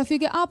 Sie haben dafür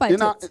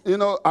gearbeitet.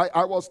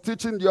 I was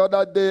teaching the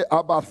other day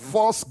about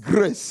false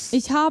grace.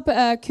 Ich habe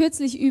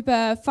kürzlich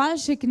über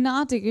falsche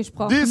Gnade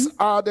gesprochen. These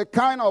are the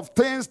kind of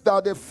things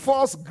that the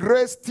false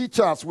grace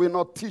teachers will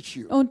not teach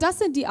you. Und das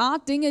sind die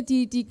Art Dinge,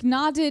 die die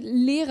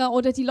Gnade-Lehrer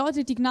oder die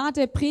Leute, die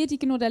Gnade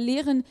predigen oder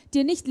lehren,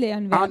 dir nicht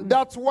lehren werden. And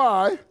that's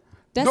why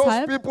those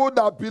Deshalb, people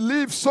that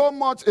believe so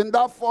much in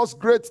that false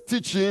grace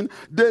teaching,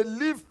 they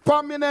live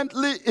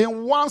permanently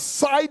in one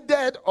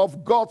sided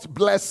of God's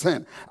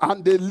blessing,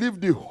 and they leave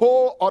the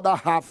whole other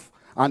half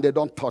and they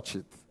don't touch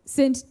it.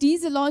 sind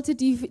diese Leute,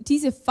 die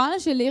diese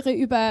falsche Lehre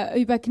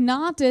über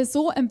Gnade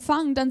so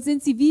empfangen, dann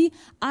sind sie wie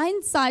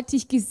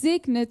einseitig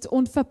gesegnet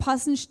und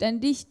verpassen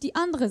ständig die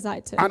andere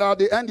Seite. And at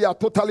the end, they are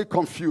totally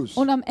confused.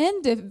 Und am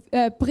Ende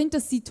bringt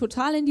es sie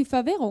total in die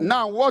Verwirrung.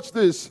 Now watch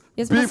this.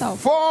 Jetzt pass auf.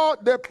 Before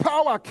the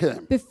power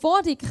came,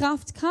 Bevor die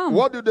Kraft kam,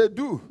 what did they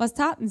do? was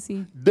taten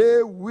sie?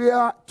 They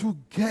were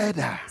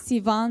together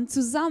Sie waren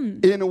zusammen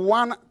in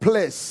one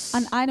place,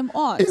 an einem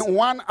Ort. in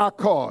one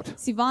accord.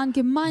 Sie waren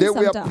They gemeinsam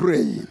were da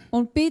praying.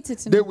 und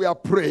beteten. They were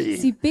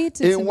praying Sie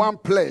beteten in one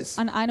place,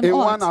 an einem in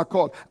Ort. one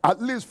accord, at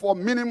least for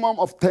minimum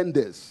of 10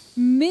 days.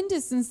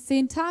 Mindestens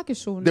 10 Tage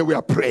schon They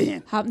were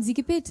praying haben sie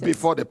gebetet,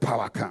 before the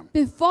power came.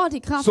 bevor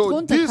die Kraft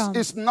So this runterkam.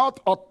 is not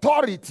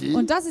authority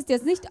Und das ist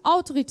jetzt nicht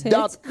Autorität,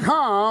 that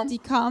come die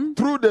kam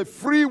through the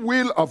free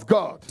will of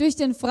God. durch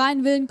den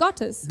freien Willen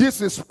Gottes. This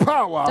is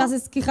power Das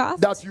ist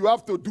Kraft, that you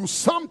have to do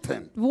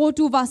something wo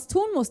du was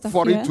tun musst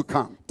for dafür, it to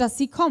come. dass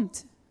sie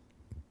kommt.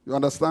 You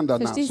understand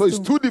that now? Verstehst So it's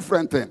du? two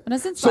different things. Und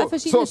das sind zwei So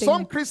verschiedene some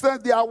Dinge.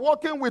 Christians, they are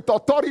working with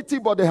authority,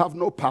 but they have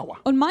no power.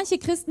 Und manche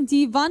Christen,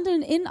 die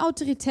wandeln in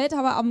Autorität,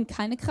 aber haben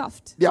keine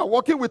Kraft. They are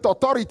working with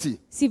authority,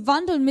 Sie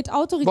wandeln mit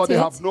but they Autorität,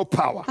 have no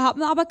power.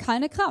 haben aber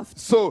keine Kraft.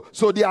 So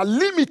they are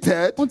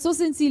limited Und so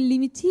sind sie what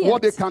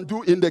they limitiert can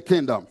do in the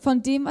kingdom.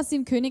 von dem, was sie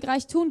im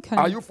Königreich tun Are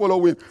können. you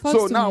following? Folgst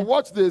So du now mir?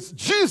 watch this.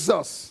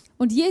 Jesus,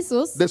 Und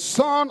Jesus, the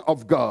Son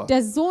of God,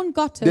 der Sohn the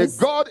Gottes,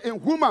 God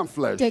in human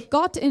flesh, der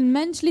Gott in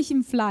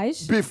menschlichem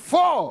Fleisch,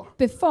 before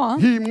bevor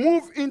he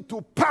moved into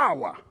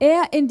power,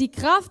 er in die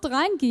Kraft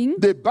reinging,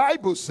 the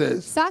Bible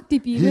says sagt die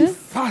he Bibel,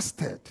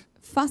 fasted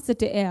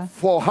fastete er.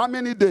 for how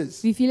many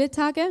days? Wie viele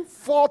Tage?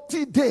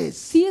 40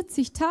 days.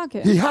 40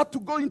 Tage. He had to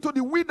go into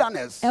the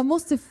wilderness. Er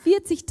musste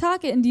 40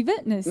 Tage in die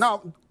Wildnis.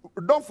 Now,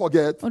 don't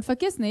forget, Und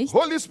vergiss nicht,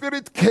 Holy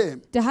Spirit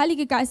came. der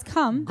Heilige Geist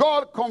kam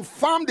God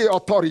confirmed the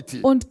authority.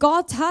 und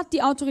Gott hat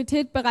die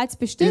Autorität bereits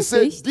He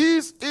said, bestätigt.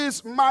 this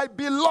is my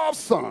beloved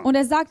son, Und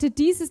er sagte,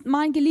 dies ist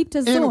mein geliebter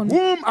in Sohn,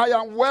 whom I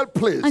am well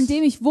pleased. an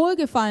dem ich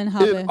wohlgefallen In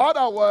habe.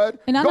 other words,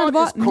 In anderen God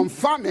is Worten,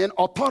 confirming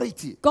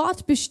authority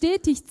Gott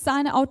bestätigt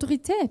seine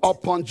Autorität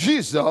upon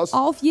Jesus,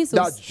 auf that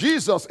Jesus,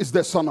 Jesus is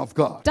the Son of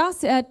God.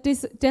 dass er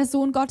der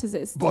Sohn Gottes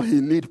ist. But he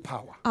need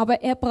power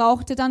Aber er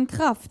brauchte dann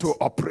Kraft, to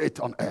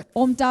operate on earth.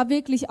 um da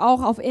wirklich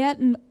auch auf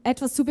Erden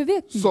etwas zu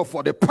bewirken. So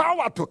for the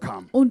power to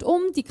come, Und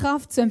um die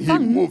Kraft zu he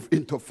empfangen, moved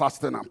into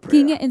fasting and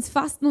ging prayer. er ins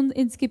Fasten und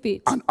ins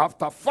Gebet. And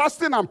after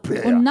fasting and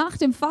prayer, Und nach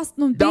dem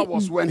Fasten und that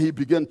was Beten, when he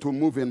began to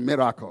move in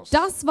miracles,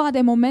 das war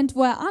der Moment,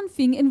 wo er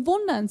anfing, in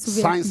Wundern zu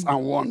signs wirken.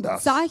 and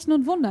wonders, Zeichen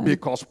und Wunder.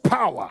 because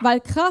power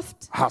Weil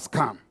Kraft has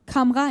come.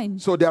 kam rein.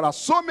 So there are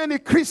so many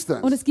Und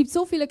Christians, es gibt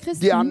so viele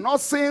they are Christen, not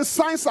seeing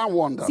signs and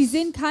wonders. sie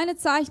sehen keine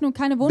Zeichen und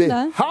keine They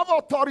Wunder. have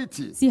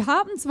authority. Sie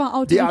haben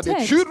zwar They are the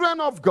Autorität, children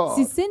of sie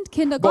God, sind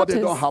Kinder but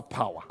they Gottes, don't have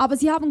power. aber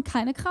sie haben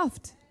keine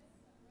Kraft.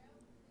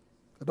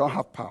 They don't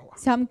have power.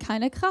 Sie haben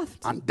keine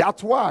Kraft. And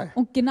that's why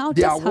Und genau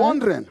they are deshalb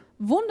wondering,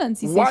 wundern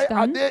sie sich why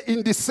are dann, they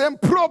in the same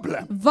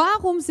problem?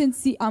 warum sind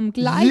sie am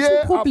gleichen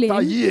Year after Problem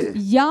year.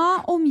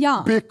 Jahr um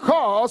Jahr?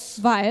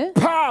 Because Weil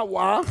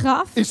power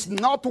Kraft is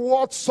not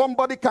what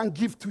somebody can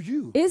give to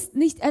you. ist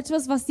nicht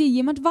etwas, was dir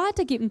jemand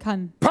weitergeben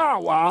kann.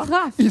 Power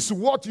Kraft is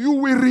what you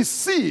will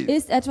receive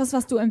Ist etwas,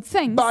 was du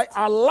empfängst, by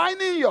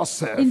aligning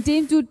yourself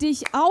indem du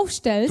dich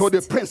aufstellst to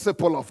the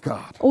principle of God.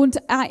 und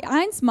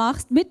eins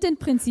machst mit den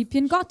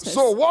Prinzipien Gottes.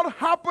 So what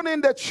happened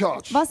in the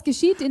church Was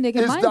geschieht in der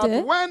is that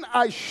Gemeinde, when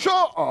I show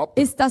up,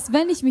 ist, dass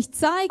wenn ich mich I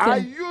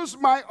zeige use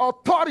my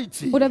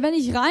authority oder wenn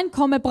ich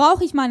reinkomme,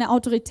 brauche ich meine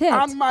Autorität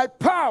and my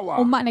power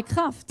und meine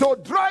Kraft, to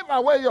drive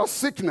away your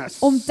sickness,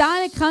 um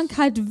deine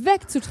Krankheit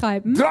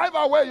wegzutreiben, drive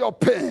away your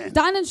pain.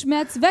 deinen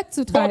Schmerz But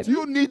wegzutreiben.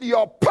 you need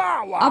your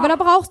power Aber da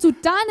brauchst du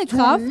deine to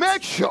Kraft,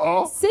 make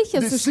sure the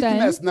sicherzustellen,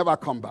 sickness never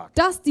come back.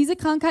 dass diese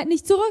Krankheit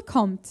nicht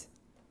zurückkommt.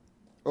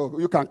 Oh,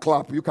 you can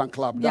clap. You can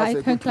clap. Ja, That's ihr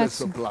a könnt good place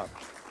to klatschen. clap.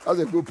 That's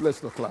a good place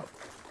to clap.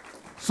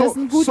 Das ist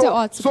ein guter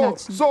Ort zu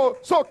klatschen. So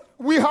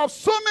we have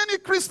so many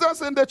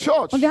Christians in the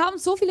church Und wir haben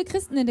so viele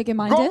Christen in der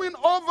Gemeinde, going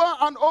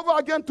over and over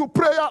again to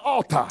prayer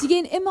altar. die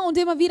gehen immer und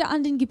immer wieder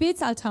an den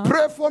Gebetsaltar.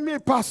 Pray for me,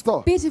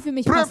 Pastor. Bete für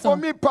mich, Pray for Pastor.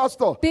 me,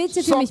 Pastor. Bete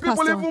für Some mich, people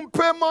Pastor. even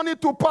pay money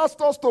to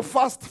pastors to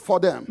fast for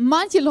them.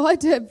 Manche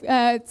Leute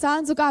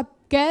zahlen sogar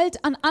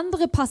Geld an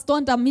andere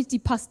Pastoren, damit die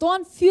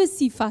Pastoren für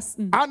sie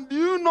fasten. And do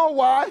you know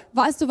why?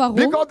 Weißt du warum?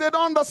 Because they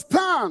don't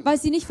understand Weil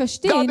sie nicht that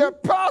verstehen,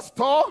 the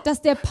pastor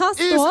dass der is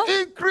Pastor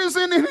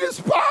increasing in his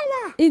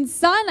power. in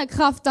seiner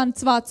Kraft dann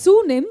zwar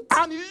zunimmt,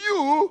 And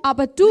you,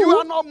 aber you du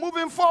are not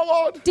moving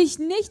forward dich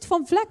nicht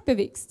vom Fleck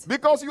bewegst,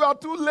 because you are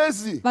too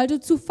lazy weil du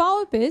zu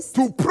faul bist,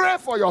 to pray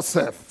for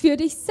yourself, für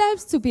dich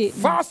selbst zu beten,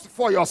 fast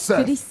for für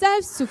yourself, dich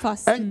selbst zu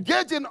fasten,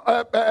 engage in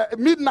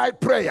midnight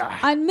prayer.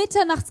 ein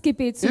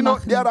Mitternachtsgebet zu You know,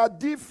 machen. there are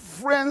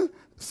different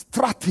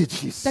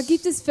strategies Da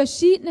gibt es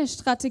verschiedene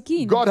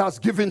Strategien, God has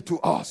given to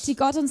us die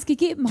Gott uns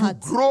gegeben to hat,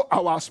 grow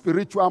our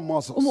spiritual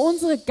muscles. um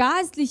unsere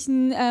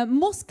geistlichen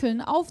Muskeln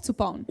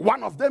aufzubauen.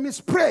 One of them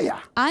is prayer.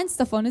 Eins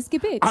davon ist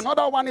Gebet.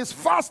 Another one is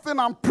fasting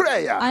and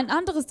prayer. Ein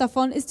anderes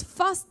davon ist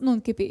Fasten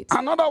und Gebet.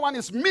 Another one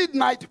is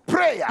midnight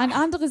prayer. Ein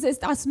anderes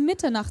ist das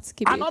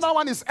Mitternachtsgebet. Another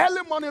one is early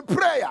morning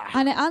prayer.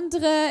 Eine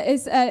andere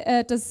ist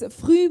das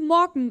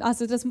Frühmorgen,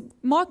 also das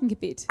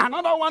Morgengebet.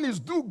 Another one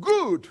is do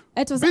good.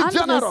 Etwas Be anderes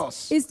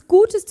generous. ist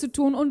Gutes zu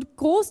tun und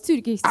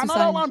großzügig zu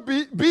Another sein.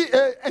 one be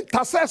a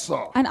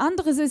intercessor. Ein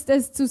anderes ist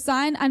es zu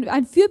sein, ein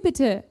Pray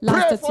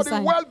Fürbitte-Leister for zu the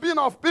sein. well-being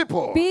of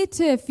people.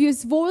 Bete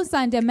fürs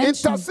Wohlsein der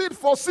Menschen. Intercede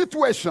for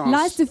situations.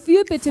 Leiste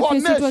Fürbitte For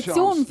für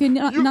Situationen, für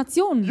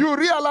Nationen. You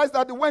realize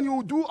that when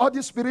you do all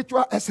this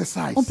spiritual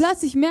exercise, Und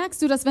plötzlich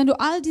merkst du, dass wenn du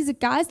all diese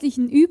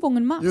geistlichen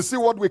Übungen you machst, see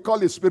what we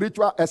call a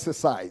spiritual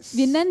exercise.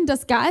 wir nennen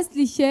das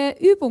geistliche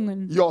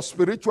Übungen, Your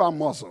spiritual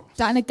muscles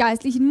deine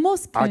geistlichen are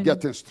Muskeln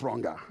getting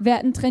stronger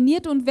werden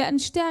trainiert und werden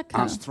stärker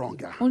and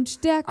stronger und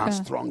stärker and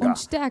stronger. und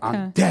stärker.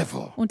 And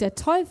devil Und der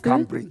can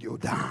Teufel bring you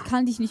down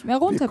kann dich nicht mehr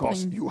because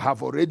runterbringen, you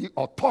have already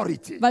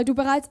authority weil du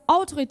bereits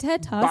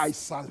Autorität by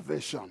hast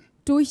salvation.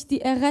 durch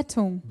die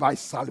Errettung. By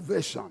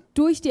salvation,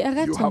 Durch die you have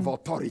Errettung.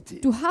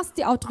 authority. Du hast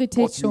die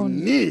Autorität But you schon,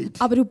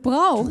 need aber du to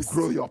brauchst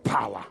grow your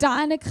power.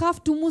 deine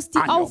Kraft, du musst die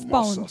And your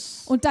aufbauen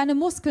muscles. und deine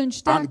Muskeln And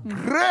stärken.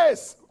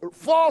 grace,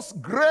 false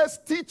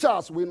grace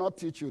teachers will not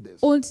teach you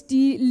this. Und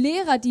die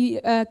Lehrer, die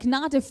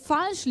Gnade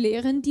falsch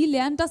lehren, die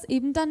lernen das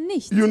eben dann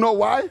nicht. You know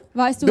why?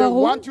 Weißt du They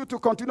warum? want you to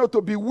continue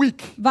to be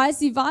weak Weil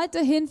sie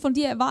weiterhin von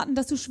dir erwarten,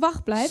 dass du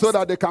schwach bleibst, so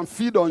that they can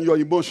feed on your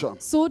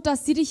emotions so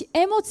dass sie dich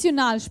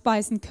emotional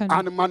speisen können.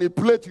 and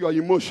manipulate your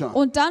emotions.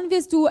 Und dann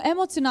wirst du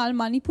emotional And they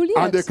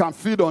manipuliert. can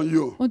feed on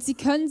you. Und sie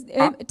können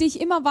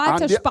dich immer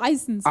weiter And, the-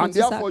 speisen, and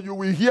therefore sozusagen. you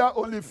will hear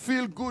only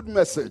feel good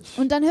message.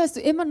 Und dann hörst du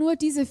immer nur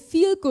diese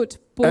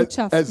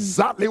Feel-Good-Botschaften.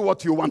 Exactly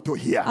what you want to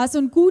hear. Also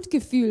ein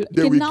Gutgefühl.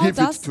 They will Genau give it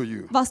das, to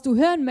you. was du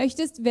hören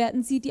möchtest,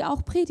 werden sie dir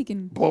auch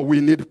predigen. But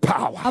we need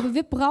power. Aber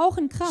wir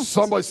brauchen Kraft.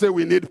 Somebody say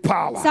we need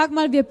power. Sag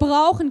mal, wir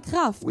brauchen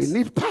Kraft. We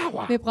need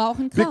power. Wir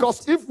brauchen Kraft.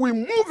 Because if we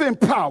move in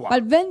power,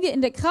 Weil wenn wir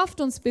in der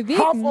Kraft uns half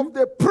bewegen, of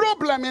the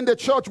problem in the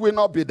church will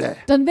not be there.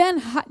 dann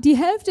wären die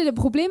Hälfte der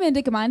Probleme in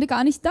der Gemeinde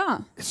gar nicht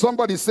da.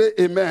 Somebody say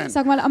amen.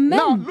 Sag mal Now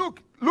Amen.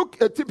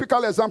 look a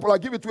typical example. I'll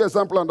give you two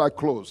examples and I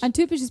close. Ein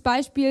typisches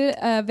Beispiel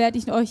werde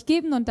ich euch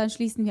geben und dann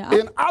schließen wir ab.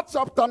 In Acts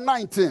chapter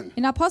 19,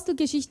 In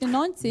Apostelgeschichte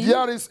 19,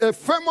 there is a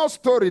famous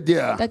story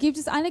there da gibt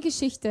es eine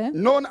Geschichte,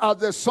 known as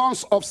the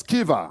sons of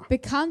Sceva.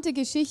 bekannte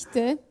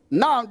Geschichte.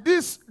 Now,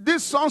 these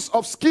sons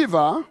of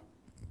Sceva,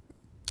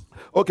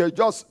 okay,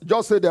 just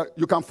say that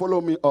you can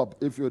follow me up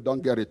if you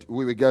don't get it.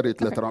 We will get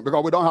it later on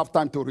because we don't have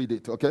time to read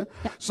it, okay?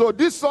 Yeah. So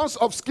these sons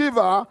of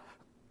Sceva,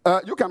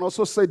 you can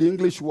also say the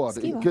English word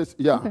in Sceva. case,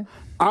 yeah. Okay.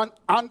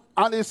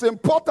 And it's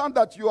important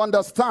that you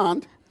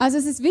understand Also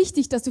es ist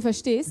wichtig, dass du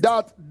verstehst,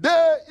 that they,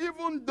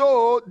 even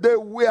though they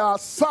were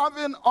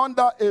serving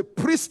under a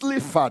priestly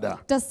father,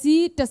 dass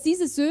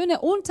diese Söhne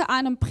unter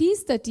einem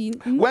Priester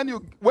dienten. when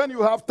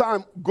you have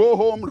time, go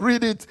home,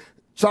 read it,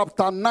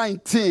 chapter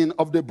 19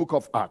 of the book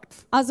of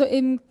Acts. Also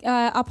in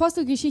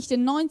Apostelgeschichte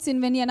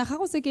 19, wenn ihr nach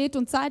Hause geht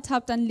und Zeit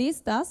habt, dann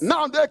lest das.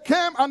 Now they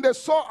came and they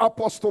saw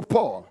Apostle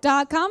Paul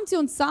Da kamen sie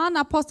und sahen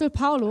Apostel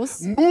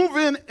Paulus,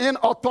 moving in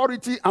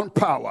authority and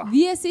power.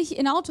 wie er sich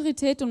in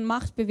Autorität und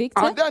Macht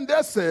bewegte. And then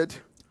they said,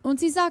 Und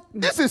sie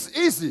sagten, this is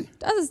easy.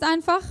 das ist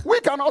einfach,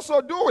 We can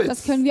also do das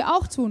it. können wir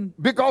auch tun.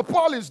 Because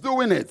Paul is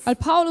doing it. Weil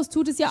Paulus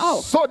tut es ja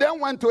auch. So they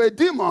went to a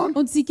demon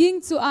Und sie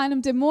ging zu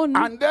einem Dämonen.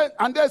 and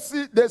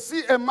they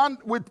see a man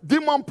with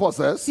demon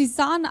possessed Sie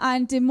sahen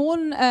einen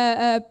Dämonen,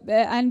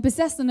 einen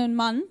besessenen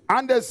Mann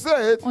and they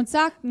said, und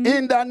sagten,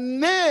 in the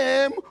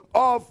name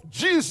of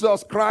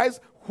Jesus Christ,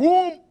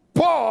 whom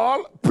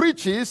Paul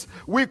preaches,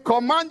 we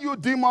command you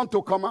demon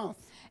to come out.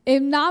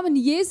 im Namen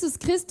Jesus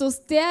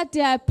Christus, der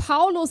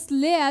Paulus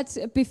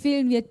lehrt,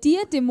 befehlen wir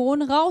dir,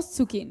 Dämonen,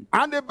 rauszugehen.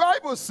 And the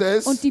Bible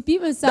says Und die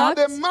Bibel that sagt,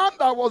 the man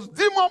that was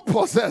demon dass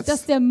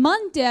possessed, der Mann,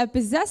 der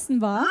besessen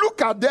war, look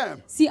at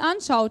them sie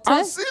anschaute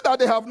and see that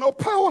they have no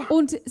power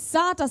und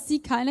sah, dass sie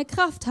keine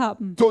Kraft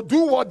haben, to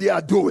do what they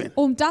are doing.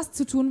 um das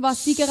zu tun,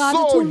 was sie gerade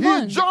So tun he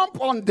wollen.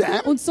 jumped on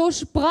them Und so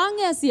sprang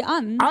er sie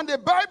an. and the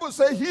Bible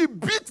says he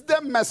beat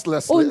them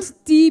mercilessly Und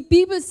die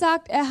Bibel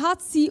sagt, er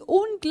hat sie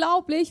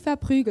unglaublich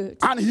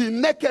verprügelt. and he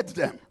naked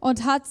them. und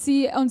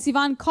sie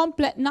waren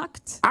komplett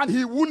nackt, And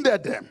he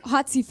wounded them.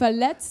 hat sie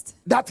verletzt.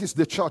 That is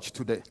the church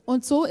today.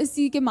 Und so ist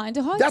die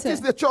Gemeinde That is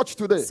heute. the church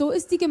today. So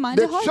ist die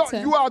Gemeinde You heute.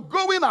 are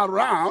going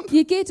around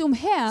Ihr geht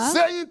umher,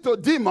 saying to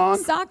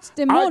demons, sagt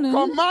I Dämonen,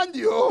 command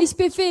you ich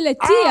befehle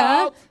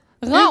dir, out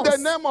in raus,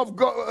 the name of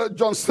God,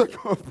 John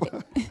Sagoe.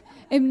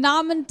 im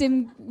Namen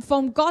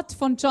vom Gott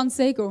von John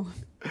Sagoe.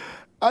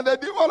 And the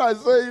demon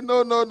is saying,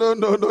 no,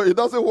 it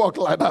doesn't work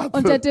like that.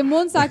 Und der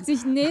Dämon sagt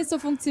sich, nee, so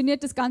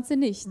funktioniert das Ganze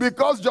nicht.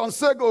 Because John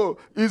Sagoe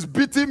is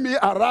beating me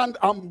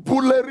around and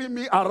bullying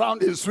me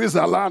around in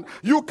Switzerland,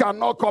 you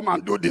cannot come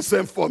and do the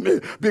same for me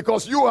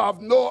because you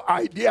have no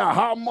idea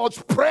how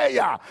much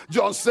prayer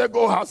John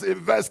Sagoe has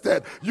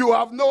invested. You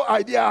have no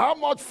idea how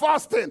much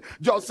fasting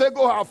John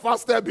Sagoe has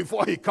fasted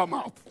before he come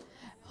out.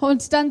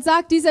 Und dann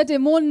sagt dieser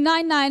Dämon,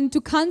 nein,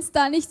 du kannst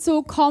da nicht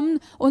so kommen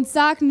und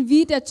sagen,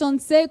 wie der John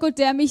Sagoe,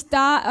 der mich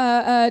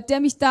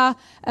da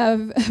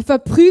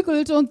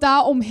verprügelt und da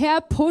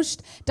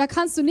umherpusht. Da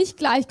kannst du nicht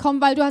gleich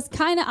kommen, weil du hast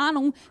keine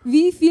Ahnung,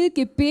 wie viel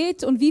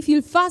Gebet und wie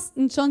viel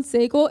Fasten John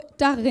Sagoe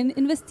darin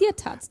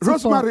investiert hat.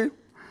 Rosemary,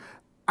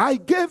 I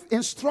gave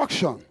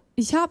instruction.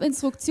 Ich habe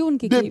Instruktionen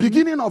The gegeben.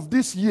 beginning of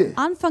this year.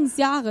 Anfangs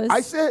Jahres.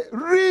 I say,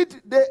 read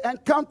the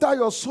Encounter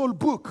Your Soul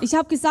book. Ich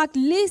habe gesagt,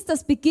 lest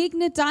das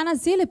Begegne deiner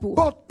Seele Buch.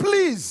 But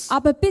please,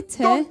 Aber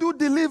bitte, don't do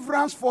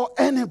deliverance for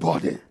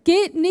anybody.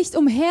 geht nicht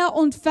umher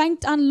und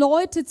fängt an,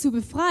 Leute zu At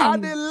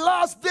befreien. the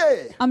last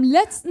day, Am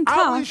letzten I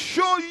will Tag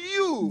show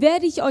you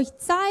werde ich euch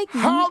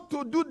zeigen, how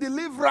to do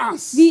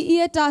deliverance wie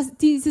ihr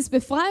dieses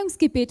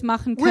Befreiungsgebet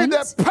machen with könnt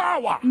the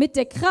power mit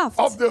der Kraft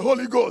of the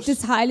Holy Ghost.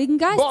 des Heiligen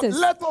But Geistes.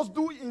 let us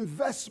do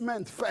investment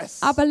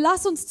first Aber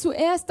lass uns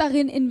zuerst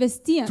darin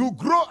investieren, to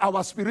grow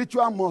our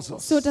spiritual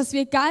muscles so dass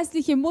wir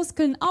geistliche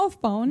Muskeln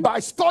aufbauen, by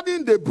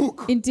studying the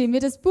book. indem wir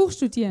das Buch Do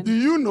studieren.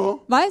 you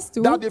know Weißt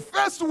du, that the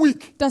first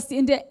week dass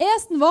in der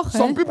ersten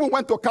some Woche people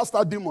went to cast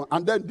out demon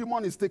and then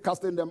demon is still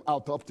casting them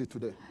out up to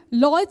today?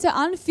 Leute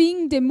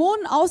anfingen,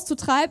 Dämonen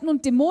auszutreiben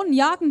und Dämonen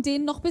jagen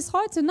denen noch bis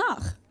heute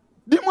nach.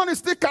 Demon is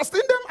still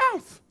casting them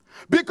out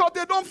because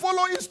they don't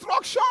follow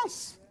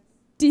instructions.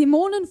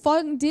 Dämonen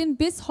folgen denen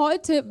bis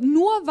heute,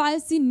 nur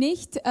weil sie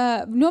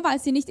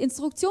nicht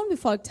Instruktionen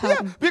befolgt Yeah,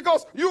 haben.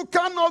 because you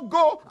cannot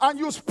go and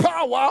use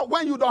power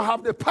when you don't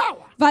have the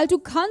power. Weil du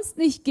kannst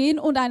nicht gehen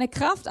und eine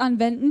Kraft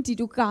anwenden, die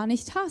du gar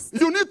nicht hast.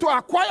 You need to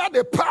acquire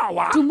the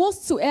power, Du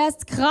musst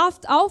zuerst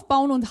Kraft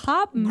aufbauen und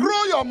haben,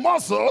 grow your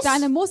muscles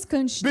deine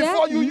Muskeln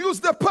before you stärken,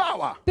 use the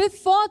power.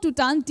 bevor du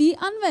dann die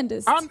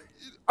anwendest.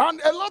 And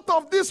a lot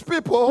of these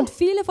people Und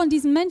viele von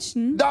diesen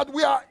Menschen, that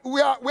we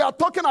are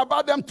talking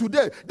about them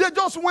today, they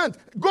just went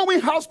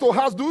going house to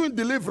house doing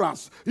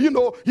deliverance,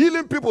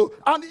 healing people,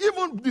 and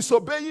even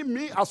disobeying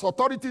me as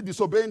authority,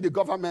 disobeying the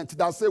government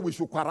that say we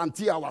should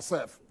quarantine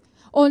ourselves.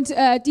 und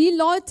die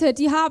Leute,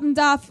 die haben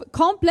da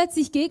komplett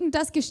sich gegen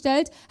das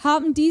gestellt,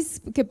 haben dies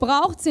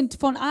gebraucht, sind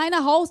von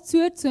einer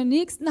Haustür zur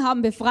nächsten,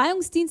 haben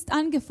Befreiungsdienst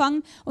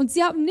angefangen und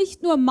sie haben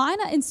nicht nur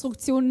meiner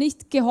Instruktion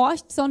nicht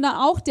gehorcht, sondern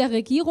auch der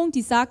Regierung,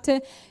 die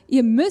sagte,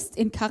 ihr müsst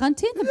in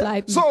Quarantäne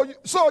bleiben. So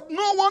no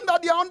wonder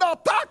they are under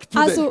attack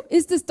today. Also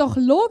ist es doch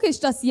logisch,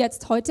 dass sie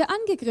jetzt heute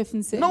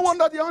angegriffen sind. No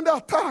wonder they are under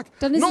attack.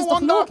 Dann ist No es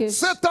doch wonder logisch.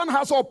 Satan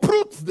has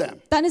uprooted them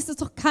Dann ist es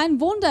doch kein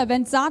Wunder,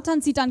 wenn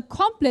Satan sie dann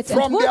komplett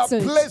from their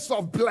entwurzelt place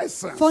of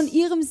blessings von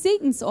ihrem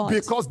Segensort.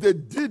 because they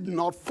did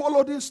not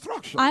follow the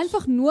instructions.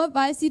 Einfach nur,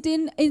 weil sie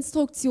den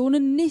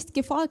Instruktionen nicht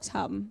gefolgt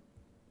haben.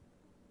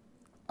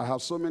 I have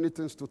so many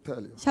things to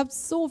tell you, Ich habe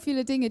so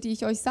viele Dinge, die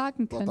ich euch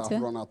sagen but I've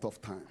könnte, run out of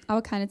time.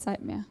 aber keine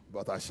Zeit mehr.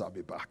 But I shall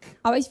be back.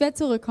 Aber ich werde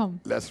zurückkommen.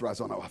 Let's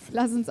rise on our feet.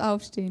 Lass uns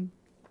aufstehen.